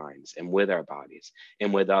with our minds and with our bodies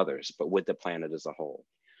and with others, but with the planet as a whole.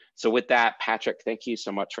 So with that, Patrick, thank you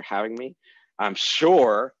so much for having me. I'm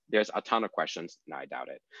sure there's a ton of questions. No, I doubt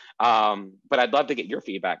it. But I'd love to get your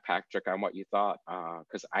feedback, Patrick, on what you thought,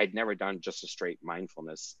 because I'd never done just a straight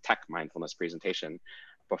tech mindfulness presentation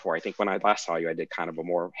before. I think when I last saw you, I did kind of a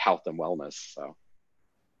more health and wellness. So,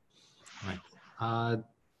 right.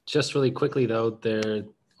 Just really quickly though, there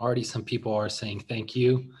already some people are saying thank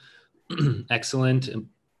you. Excellent.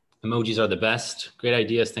 Emojis are the best. Great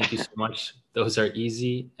ideas. Thank you so much. Those are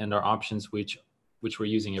easy and are options which we're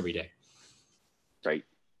using every day. Right.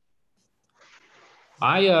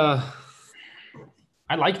 I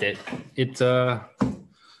liked it. It's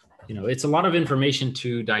it's a lot of information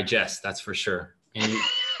to digest, that's for sure. And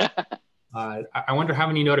I wonder how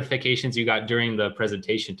many notifications you got during the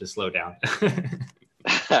presentation to slow down.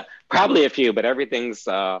 Probably a few, but everything's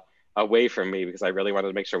away from me because I really wanted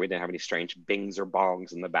to make sure we didn't have any strange bings or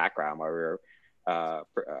bongs in the background while we were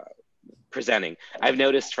presenting. I've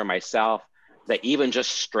noticed for myself that even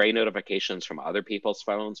just stray notifications from other people's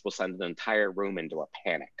phones will send an entire room into a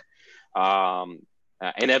panic.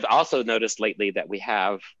 And I've also noticed lately that we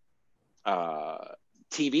have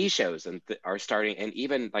TV shows are starting, and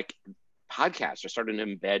even like podcasts are starting to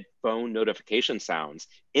embed phone notification sounds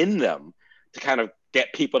in them to kind of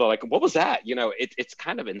get people to like, what was that? It's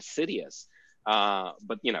kind of insidious.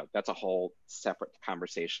 But that's a whole separate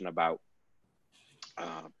conversation about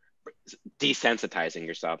desensitizing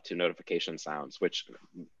yourself to notification sounds, which,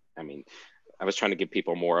 I mean, I was trying to give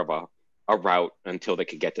people more of a route until they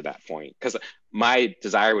could get to that point. Because my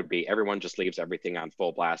desire would be everyone just leaves everything on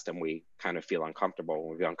full blast and we kind of feel uncomfortable.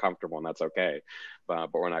 We feel uncomfortable and that's okay.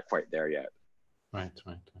 But we're not quite there yet. Right.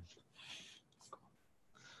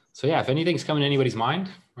 So yeah, if anything's coming to anybody's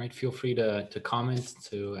mind, right, feel free to comment,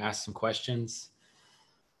 to ask some questions.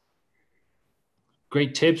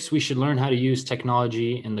 Great tips. We should learn how to use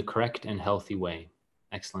technology in the correct and healthy way.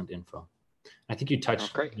 Excellent info. I think you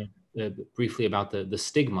touched briefly about the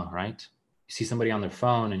stigma, right? You see somebody on their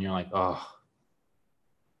phone and you're like, oh,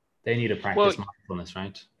 they need to practice mindfulness,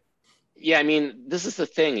 right? Yeah, I mean, this is the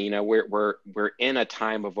thing, we're in a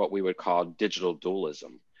time of what we would call digital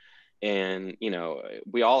dualism. And,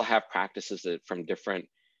 we all have practices from different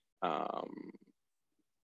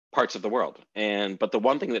parts of the world. But the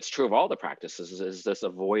one thing that's true of all the practices is this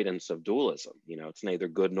avoidance of dualism. It's neither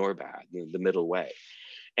good nor bad, the middle way.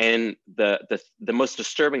 And the most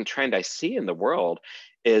disturbing trend I see in the world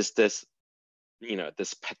is this,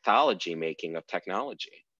 this pathology making of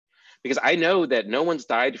technology. Because I know that no one's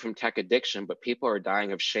died from tech addiction, but people are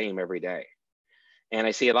dying of shame every day. And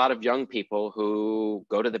I see a lot of young people who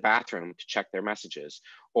go to the bathroom to check their messages,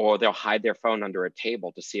 or they'll hide their phone under a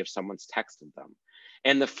table to see if someone's texted them.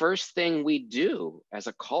 And the first thing we do as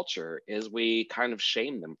a culture is we kind of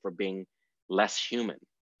shame them for being less human.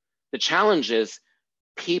 The challenge is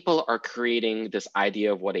people are creating this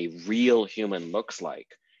idea of what a real human looks like,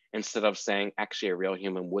 instead of saying, actually, a real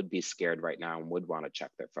human would be scared right now and would want to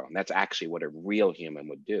check their phone. That's actually what a real human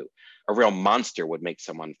would do. A real monster would make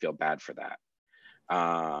someone feel bad for that.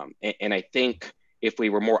 And I think if we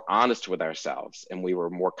were more honest with ourselves and we were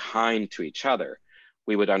more kind to each other,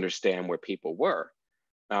 we would understand where people were.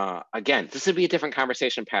 Again, this would be a different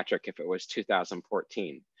conversation, Patrick, if it was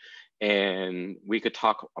 2014. And we could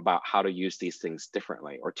talk about how to use these things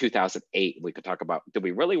differently. Or 2008, we could talk about, do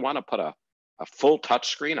we really want to put a full touch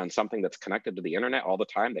screen on something that's connected to the internet all the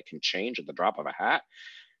time that can change at the drop of a hat?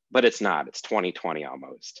 But it's not. It's 2020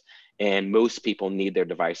 almost. And most people need their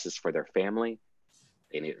devices for their family.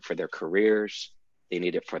 They need it for their careers. They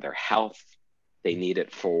need it for their health. They need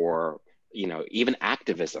it for, even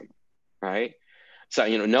activism, right? So,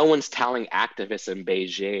 no one's telling activists in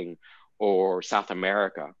Beijing or South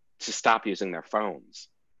America to stop using their phones.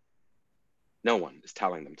 No one is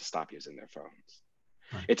telling them to stop using their phones.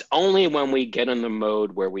 Right. It's only when we get in the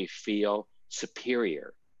mode where we feel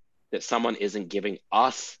superior, that someone isn't giving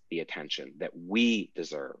us the attention that we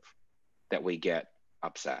deserve, that we get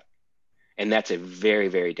upset. And that's a very,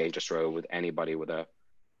 very dangerous road with anybody with a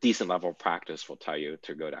decent level of practice will tell you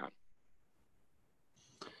to go down.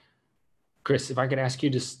 Chris, if I could ask you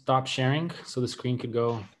to stop sharing so the screen could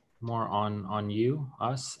go more on you,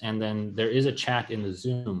 us, and then there is a chat in the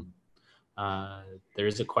Zoom. There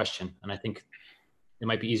is a question, and I think it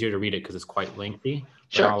might be easier to read it because it's quite lengthy,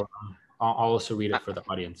 but Sure. I'll also read it for the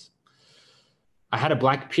audience. I had a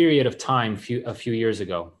black period of time a few years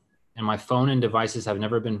ago, and my phone and devices have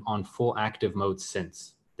never been on full active mode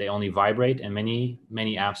since. They only vibrate, and many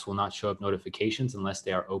apps will not show up notifications unless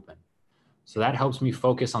they are open. So that helps me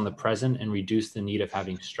focus on the present and reduce the need of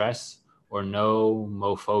having stress or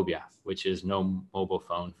nomophobia, which is no mobile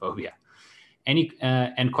phone phobia.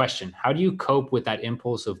 And question, how do you cope with that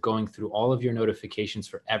impulse of going through all of your notifications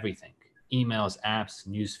for everything? Emails, apps,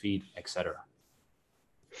 newsfeed, etc.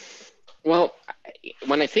 Well,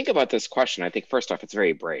 when I think about this question, I think first off, it's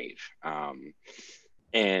very brave.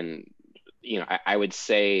 And, I would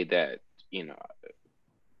say that,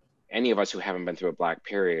 any of us who haven't been through a black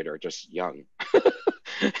period are just young.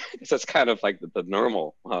 So it's kind of like the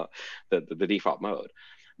normal, the default mode.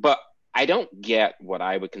 But I don't get what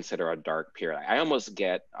I would consider a dark period. I almost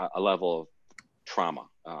get a level of trauma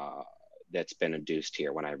that's been induced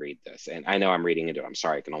here when I read this. And I know I'm reading into it. I'm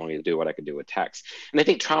sorry, I can only do what I could do with text. And I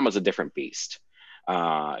think trauma is a different beast.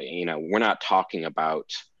 We're not talking about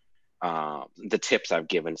the tips I've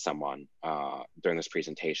given someone during this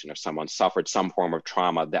presentation if someone suffered some form of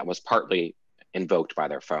trauma that was partly invoked by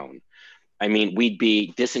their phone. I mean, we'd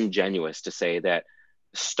be disingenuous to say that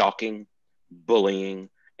stalking, bullying,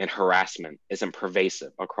 and harassment isn't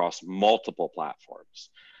pervasive across multiple platforms.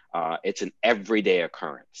 It's an everyday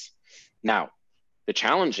occurrence. Now, the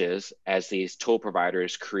challenge is, as these tool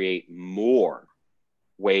providers create more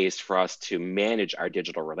ways for us to manage our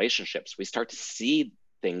digital relationships, we start to see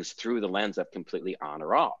things through the lens of completely on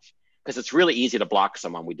or off, because it's really easy to block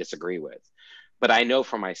someone we disagree with. But I know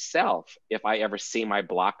for myself, if I ever see my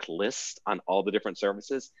blocked list on all the different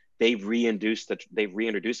services, they reintroduce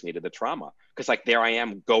me to the trauma, because like there I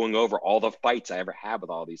am going over all the fights I ever had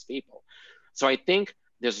with all these people. So I think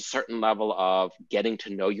there's a certain level of getting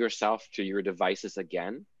to know yourself through your devices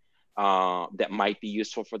again that might be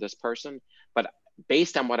useful for this person. But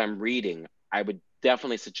based on what I'm reading, I would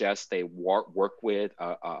definitely suggest they work with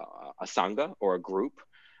a sangha or a group,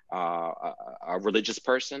 a religious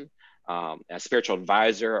person, a spiritual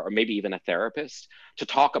advisor, or maybe even a therapist to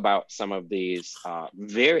talk about some of these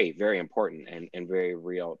very, very important and very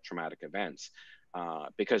real traumatic events.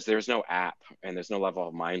 Because there's no app and there's no level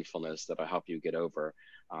of mindfulness that'll help you get over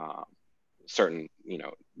certain,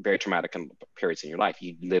 very traumatic periods in your life.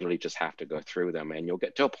 You literally just have to go through them and you'll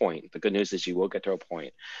get to a point. The good news is you will get to a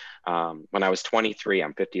point. When I was 23,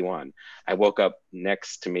 I'm 51. I woke up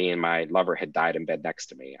next to me and my lover had died in bed next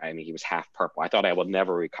to me. I mean, he was half purple. I thought I would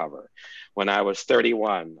never recover. When I was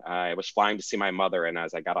 31, I was flying to see my mother. And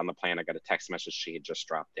as I got on the plane, I got a text message. She had just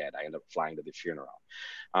dropped dead. I ended up flying to the funeral.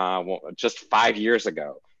 Just 5 years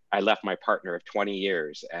ago, I left my partner of 20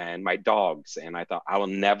 years and my dogs, and I thought I will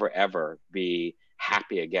never, ever be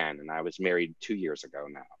happy again. And I was married 2 years ago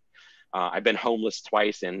now. I've been homeless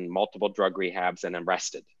twice in multiple drug rehabs and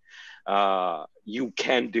arrested. You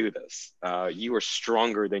can do this. You are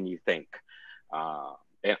stronger than you think.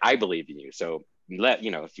 And I believe in you. So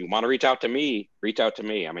if you want to reach out to me, reach out to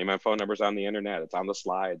me. I mean, my phone number's on the internet. It's on the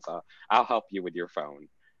slides. I'll help you with your phone.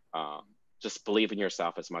 Just believe in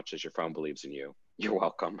yourself as much as your phone believes in you. You're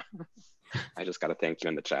welcome. I just got to thank you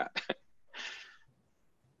in the chat.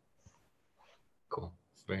 Cool.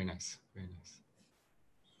 Very nice. Very nice.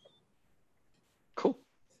 Cool.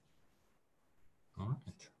 All right.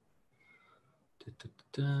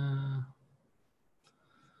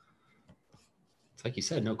 It's like you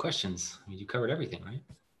said, no questions. I mean, you covered everything, right?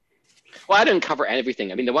 Well, I didn't cover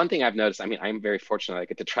everything. I mean, the one thing I've noticed, I mean, I'm very fortunate I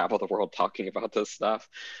get to travel the world talking about this stuff.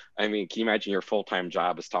 I mean, can you imagine your full-time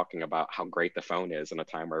job is talking about how great the phone is in a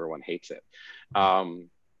time where everyone hates it?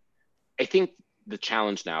 I think the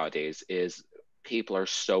challenge nowadays is people are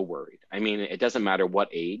so worried. I mean, it doesn't matter what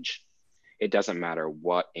age, it doesn't matter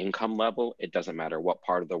what income level, it doesn't matter what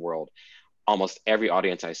part of the world. Almost every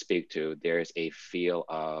audience I speak to, there's a feel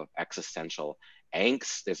of existential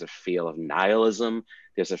angst. There's a feel of nihilism.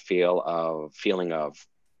 There's a feeling of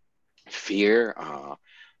fear.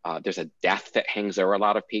 There's a death that hangs over a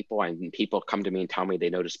lot of people, and people come to me and tell me they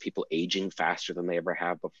notice people aging faster than they ever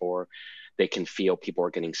have before. They can feel people are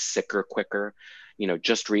getting sicker quicker.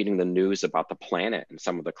 Just reading the news about the planet and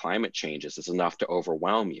some of the climate changes is enough to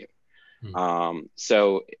overwhelm you.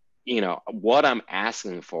 So, what I'm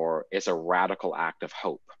asking for is a radical act of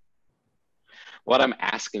hope. What I'm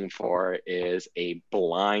asking for is a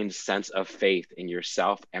blind sense of faith in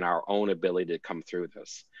yourself and our own ability to come through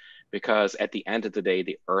this. Because at the end of the day,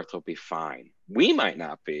 the earth will be fine. We might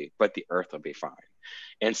not be, but the earth will be fine.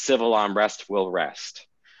 And civil unrest will rest.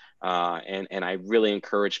 And I really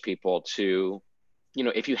encourage people to,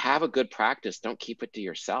 if you have a good practice, don't keep it to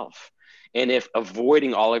yourself. And if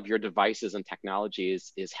avoiding all of your devices and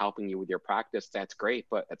technologies is helping you with your practice, that's great.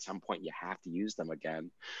 But at some point, you have to use them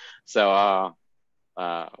again. So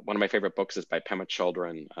one of my favorite books is by Pema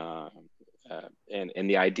Chödrön. And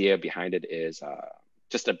the idea behind it is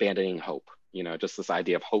just abandoning hope, just this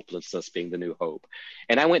idea of hopelessness being the new hope.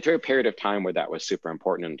 And I went through a period of time where that was super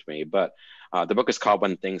important to me. But the book is called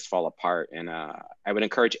When Things Fall Apart. And I would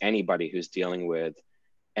encourage anybody who's dealing with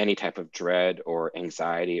any type of dread or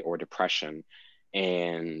anxiety or depression,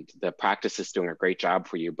 and the practice is doing a great job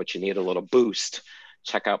for you, but you need a little boost,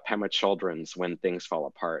 check out Pema Chödrön's When Things Fall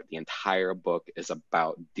Apart. The entire book is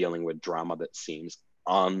about dealing with drama that seems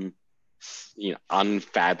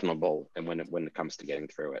unfathomable, and when it comes to getting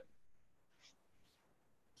through it.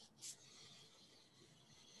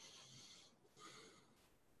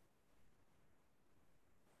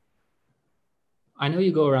 I know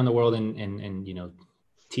you go around the world and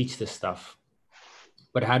teach this stuff,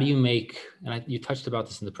 but how do you make, and you touched about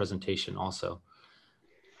this in the presentation also,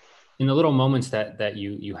 in the little moments that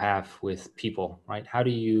you have with people, right? How do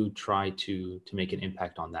you try to make an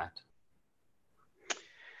impact on that?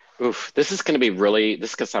 Oof, this is going to be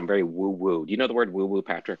this is going to sound very woo-woo. Do you know the word woo-woo,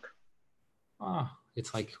 Patrick?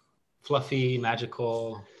 It's like fluffy,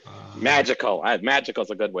 magical. Magical. Magical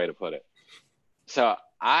is a good way to put it. So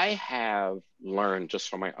I have learned just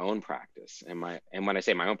from my own practice, and when I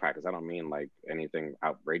say my own practice, I don't mean like anything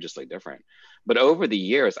outrageously different. But over the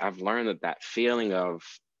years, I've learned that feeling of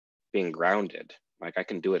being grounded, like I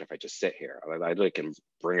can do it if I just sit here. I literally can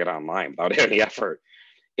bring it online without any effort.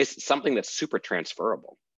 It's something that's super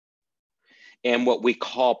transferable. And what we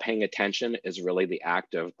call paying attention is really the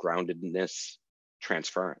act of groundedness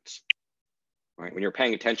transference, right? When you're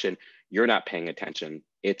paying attention, you're not paying attention,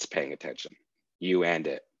 it's paying attention, you and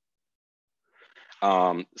it.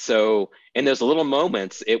 So in those little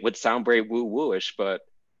moments, it would sound very woo-woo-ish, but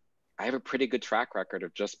I have a pretty good track record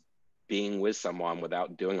of just being with someone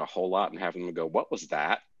without doing a whole lot and having them go, what was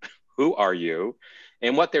that? Who are you?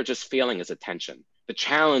 And what they're just feeling is attention. The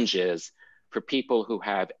challenge is for people who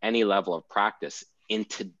have any level of practice in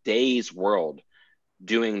today's world,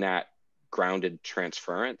 doing that grounded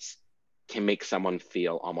transference can make someone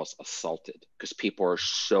feel almost assaulted, because people are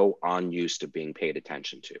so unused to being paid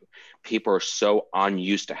attention to. People are so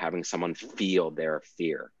unused to having someone feel their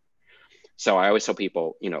fear. So I always tell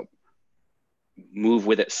people, move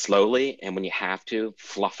with it slowly, and when you have to,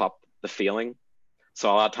 fluff up the feeling. So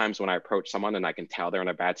a lot of times when I approach someone and I can tell they're in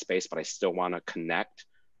a bad space, but I still want to connect,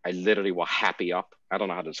 I literally will happy up. I don't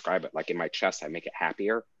know how to describe it. Like in my chest, I make it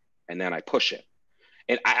happier, and then I push it.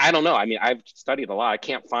 And I don't know. I mean, I've studied a lot. I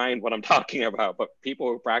can't find what I'm talking about, but people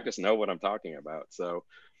who practice know what I'm talking about. So,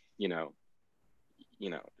 if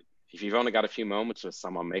you've only got a few moments with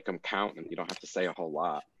someone, make them count, and you don't have to say a whole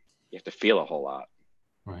lot. You have to feel a whole lot.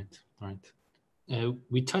 Right.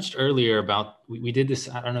 We touched earlier about, we did this.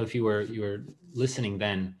 I don't know if you were listening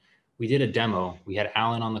then. We did a demo. We had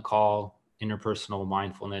Alan on the call, interpersonal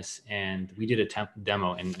mindfulness, and we did a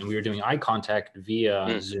demo, and we were doing eye contact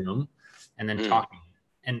via Zoom, and then talking.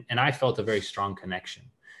 And I felt a very strong connection.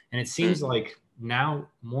 And it seems like now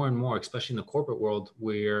more and more, especially in the corporate world,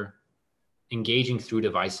 we're engaging through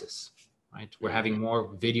devices, right? We're having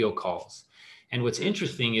more video calls. And what's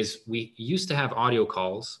interesting is we used to have audio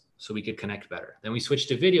calls so we could connect better. Then we switched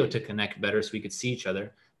to video to connect better so we could see each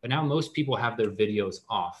other. But now most people have their videos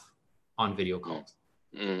off on video calls.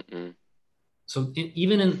 So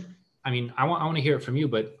I want to hear it from you,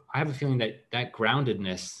 but I have a feeling that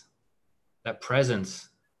groundedness, that presence,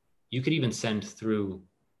 you could even send through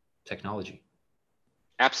technology.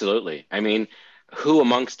 Absolutely. I mean, who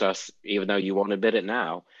amongst us, even though you won't admit it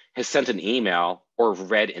now, has sent an email or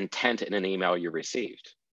read intent in an email you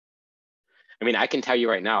received? I mean, I can tell you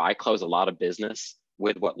right now, I close a lot of business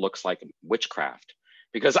with what looks like witchcraft,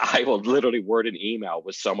 because I will literally word an email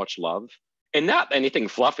with so much love and not anything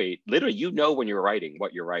fluffy. Literally, when you're writing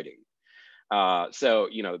what you're writing. So,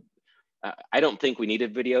 I don't think we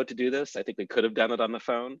needed video to do this. I think we could have done it on the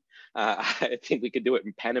phone. I think we could do it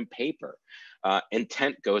in pen and paper.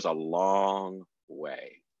 Intent goes a long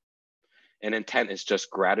way. And intent is just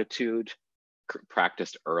gratitude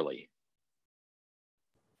practiced early.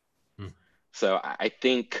 So I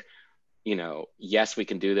think, yes, we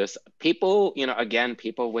can do this. People, again,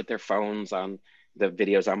 people with their phones on the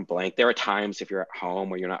videos on blank. There are times if you're at home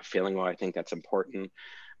where you're not feeling well, I think that's important.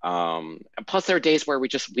 Plus there are days where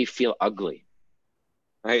we feel ugly,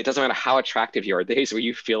 right? It doesn't matter how attractive you are, days where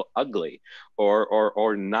you feel ugly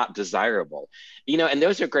or not desirable, and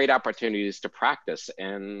those are great opportunities to practice.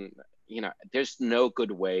 And, there's no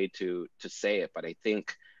good way to say it, but I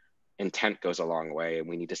think intent goes a long way, and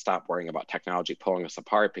we need to stop worrying about technology pulling us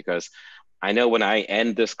apart, because I know when I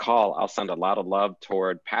end this call, I'll send a lot of love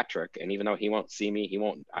toward Patrick. And even though he won't see me,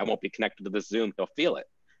 I won't be connected to this Zoom, he'll feel it.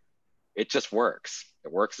 It just works.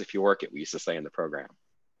 It works if you work it, we used to say in the program.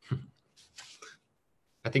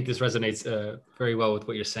 I think this resonates very well with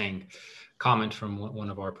what you're saying. Comment from one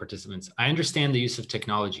of our participants. I understand the use of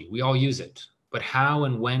technology. We all use it, but how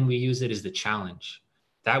and when we use it is the challenge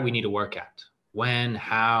that we need to work at. When,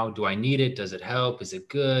 how, do I need it? Does it help? Is it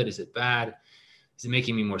good? Is it bad? Is it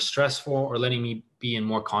making me more stressful or letting me be in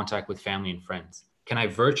more contact with family and friends? Can I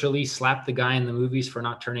virtually slap the guy in the movies for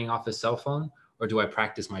not turning off his cell phone, or do I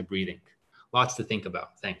practice my breathing? Lots to think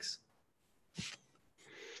about. Thanks.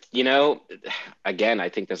 Again, I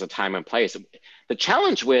think there's a time and place. The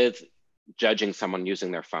challenge with judging someone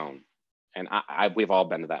using their phone, and we've all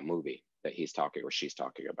been to that movie that he's talking or she's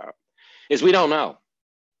talking about, is we don't know.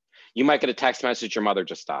 You might get a text message, your mother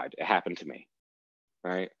just died. It happened to me,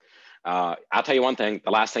 right? I'll tell you one thing,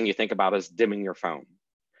 the last thing you think about is dimming your phone.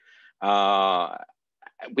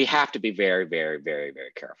 We have to be very, very, very,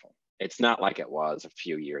 very careful. It's not like it was a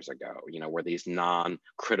few years ago, where these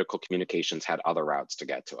non-critical communications had other routes to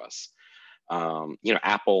get to us.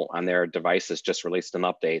 Apple on their devices just released an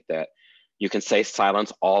update that you can say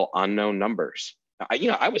silence all unknown numbers.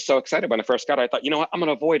 I was so excited when I first got it. I thought, what, I'm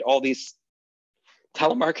gonna avoid all these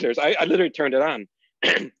telemarketers. I literally turned it on.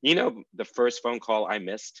 The first phone call I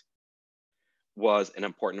missed was an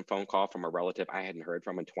important phone call from a relative I hadn't heard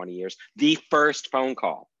from in 20 years. The first phone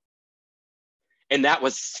call. And that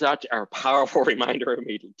was such a powerful reminder of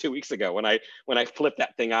me 2 weeks ago when I flipped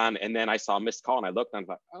that thing on, and then I saw a missed call and I looked and I was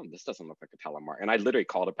like, oh, this doesn't look like a telemarketer. And I literally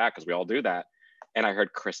called it back because we all do that. And I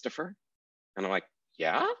heard Christopher. And I'm like,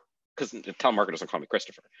 yeah? Because the telemarketer doesn't call me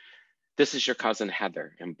Christopher. This is your cousin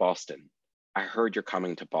Heather in Boston. I heard you're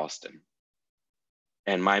coming to Boston.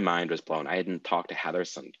 And my mind was blown. I hadn't talked to Heather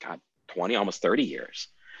since, 20, almost 30 years.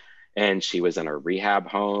 And she was in a rehab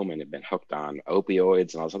home and had been hooked on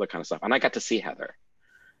opioids and all this other kind of stuff. And I got to see Heather.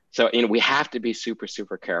 So, we have to be super,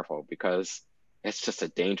 super careful because it's just a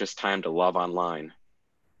dangerous time to love online.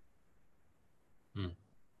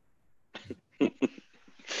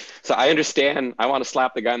 So I understand. I want to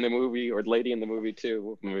slap the guy in the movie or the lady in the movie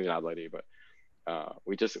too. Maybe not lady, but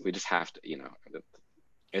we just have to,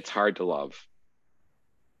 it's hard to love.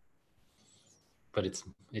 But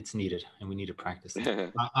it's needed, and we need to practice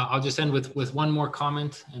it. I'll just end with one more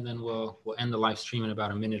comment, and then we'll end the live stream in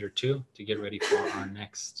about a minute or two to get ready for our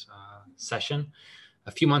next session.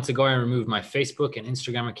 A few months ago, I removed my Facebook and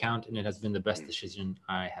Instagram account, and it has been the best decision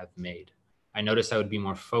I have made. I noticed I would be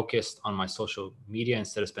more focused on my social media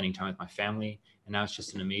instead of spending time with my family, and now it's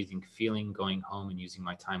just an amazing feeling going home and using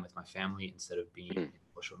my time with my family instead of being in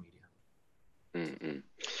social media.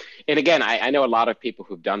 And again, I know a lot of people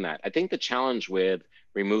who've done that. I think the challenge with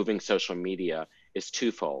removing social media is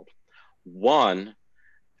twofold. One,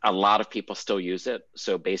 a lot of people still use it.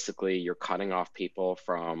 So basically you're cutting off people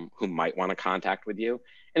from who might want to contact with you.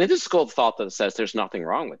 And there's a school of thought that says there's nothing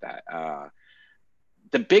wrong with that.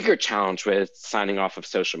 The bigger challenge with signing off of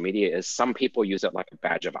social media is some people use it like a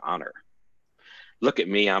badge of honor. Look at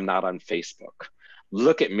me, I'm not on Facebook.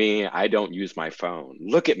 Look at me, I don't use my phone.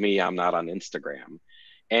 Look at me, I'm not on Instagram.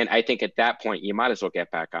 And I think at that point, you might as well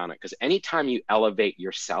get back on it, because anytime you elevate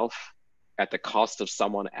yourself at the cost of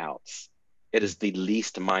someone else, it is the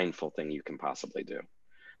least mindful thing you can possibly do.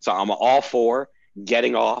 So I'm all for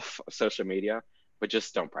getting off of social media, but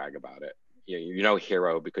just don't brag about it. You're no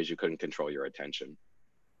hero because you couldn't control your attention.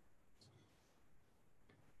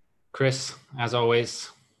 Chris, as always,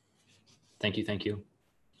 thank you.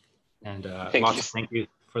 And lots of thank you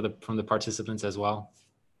from the participants as well.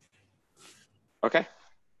 Okay.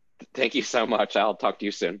 Thank you so much. I'll talk to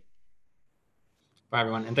you soon. Bye,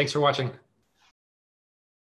 everyone. And thanks for watching.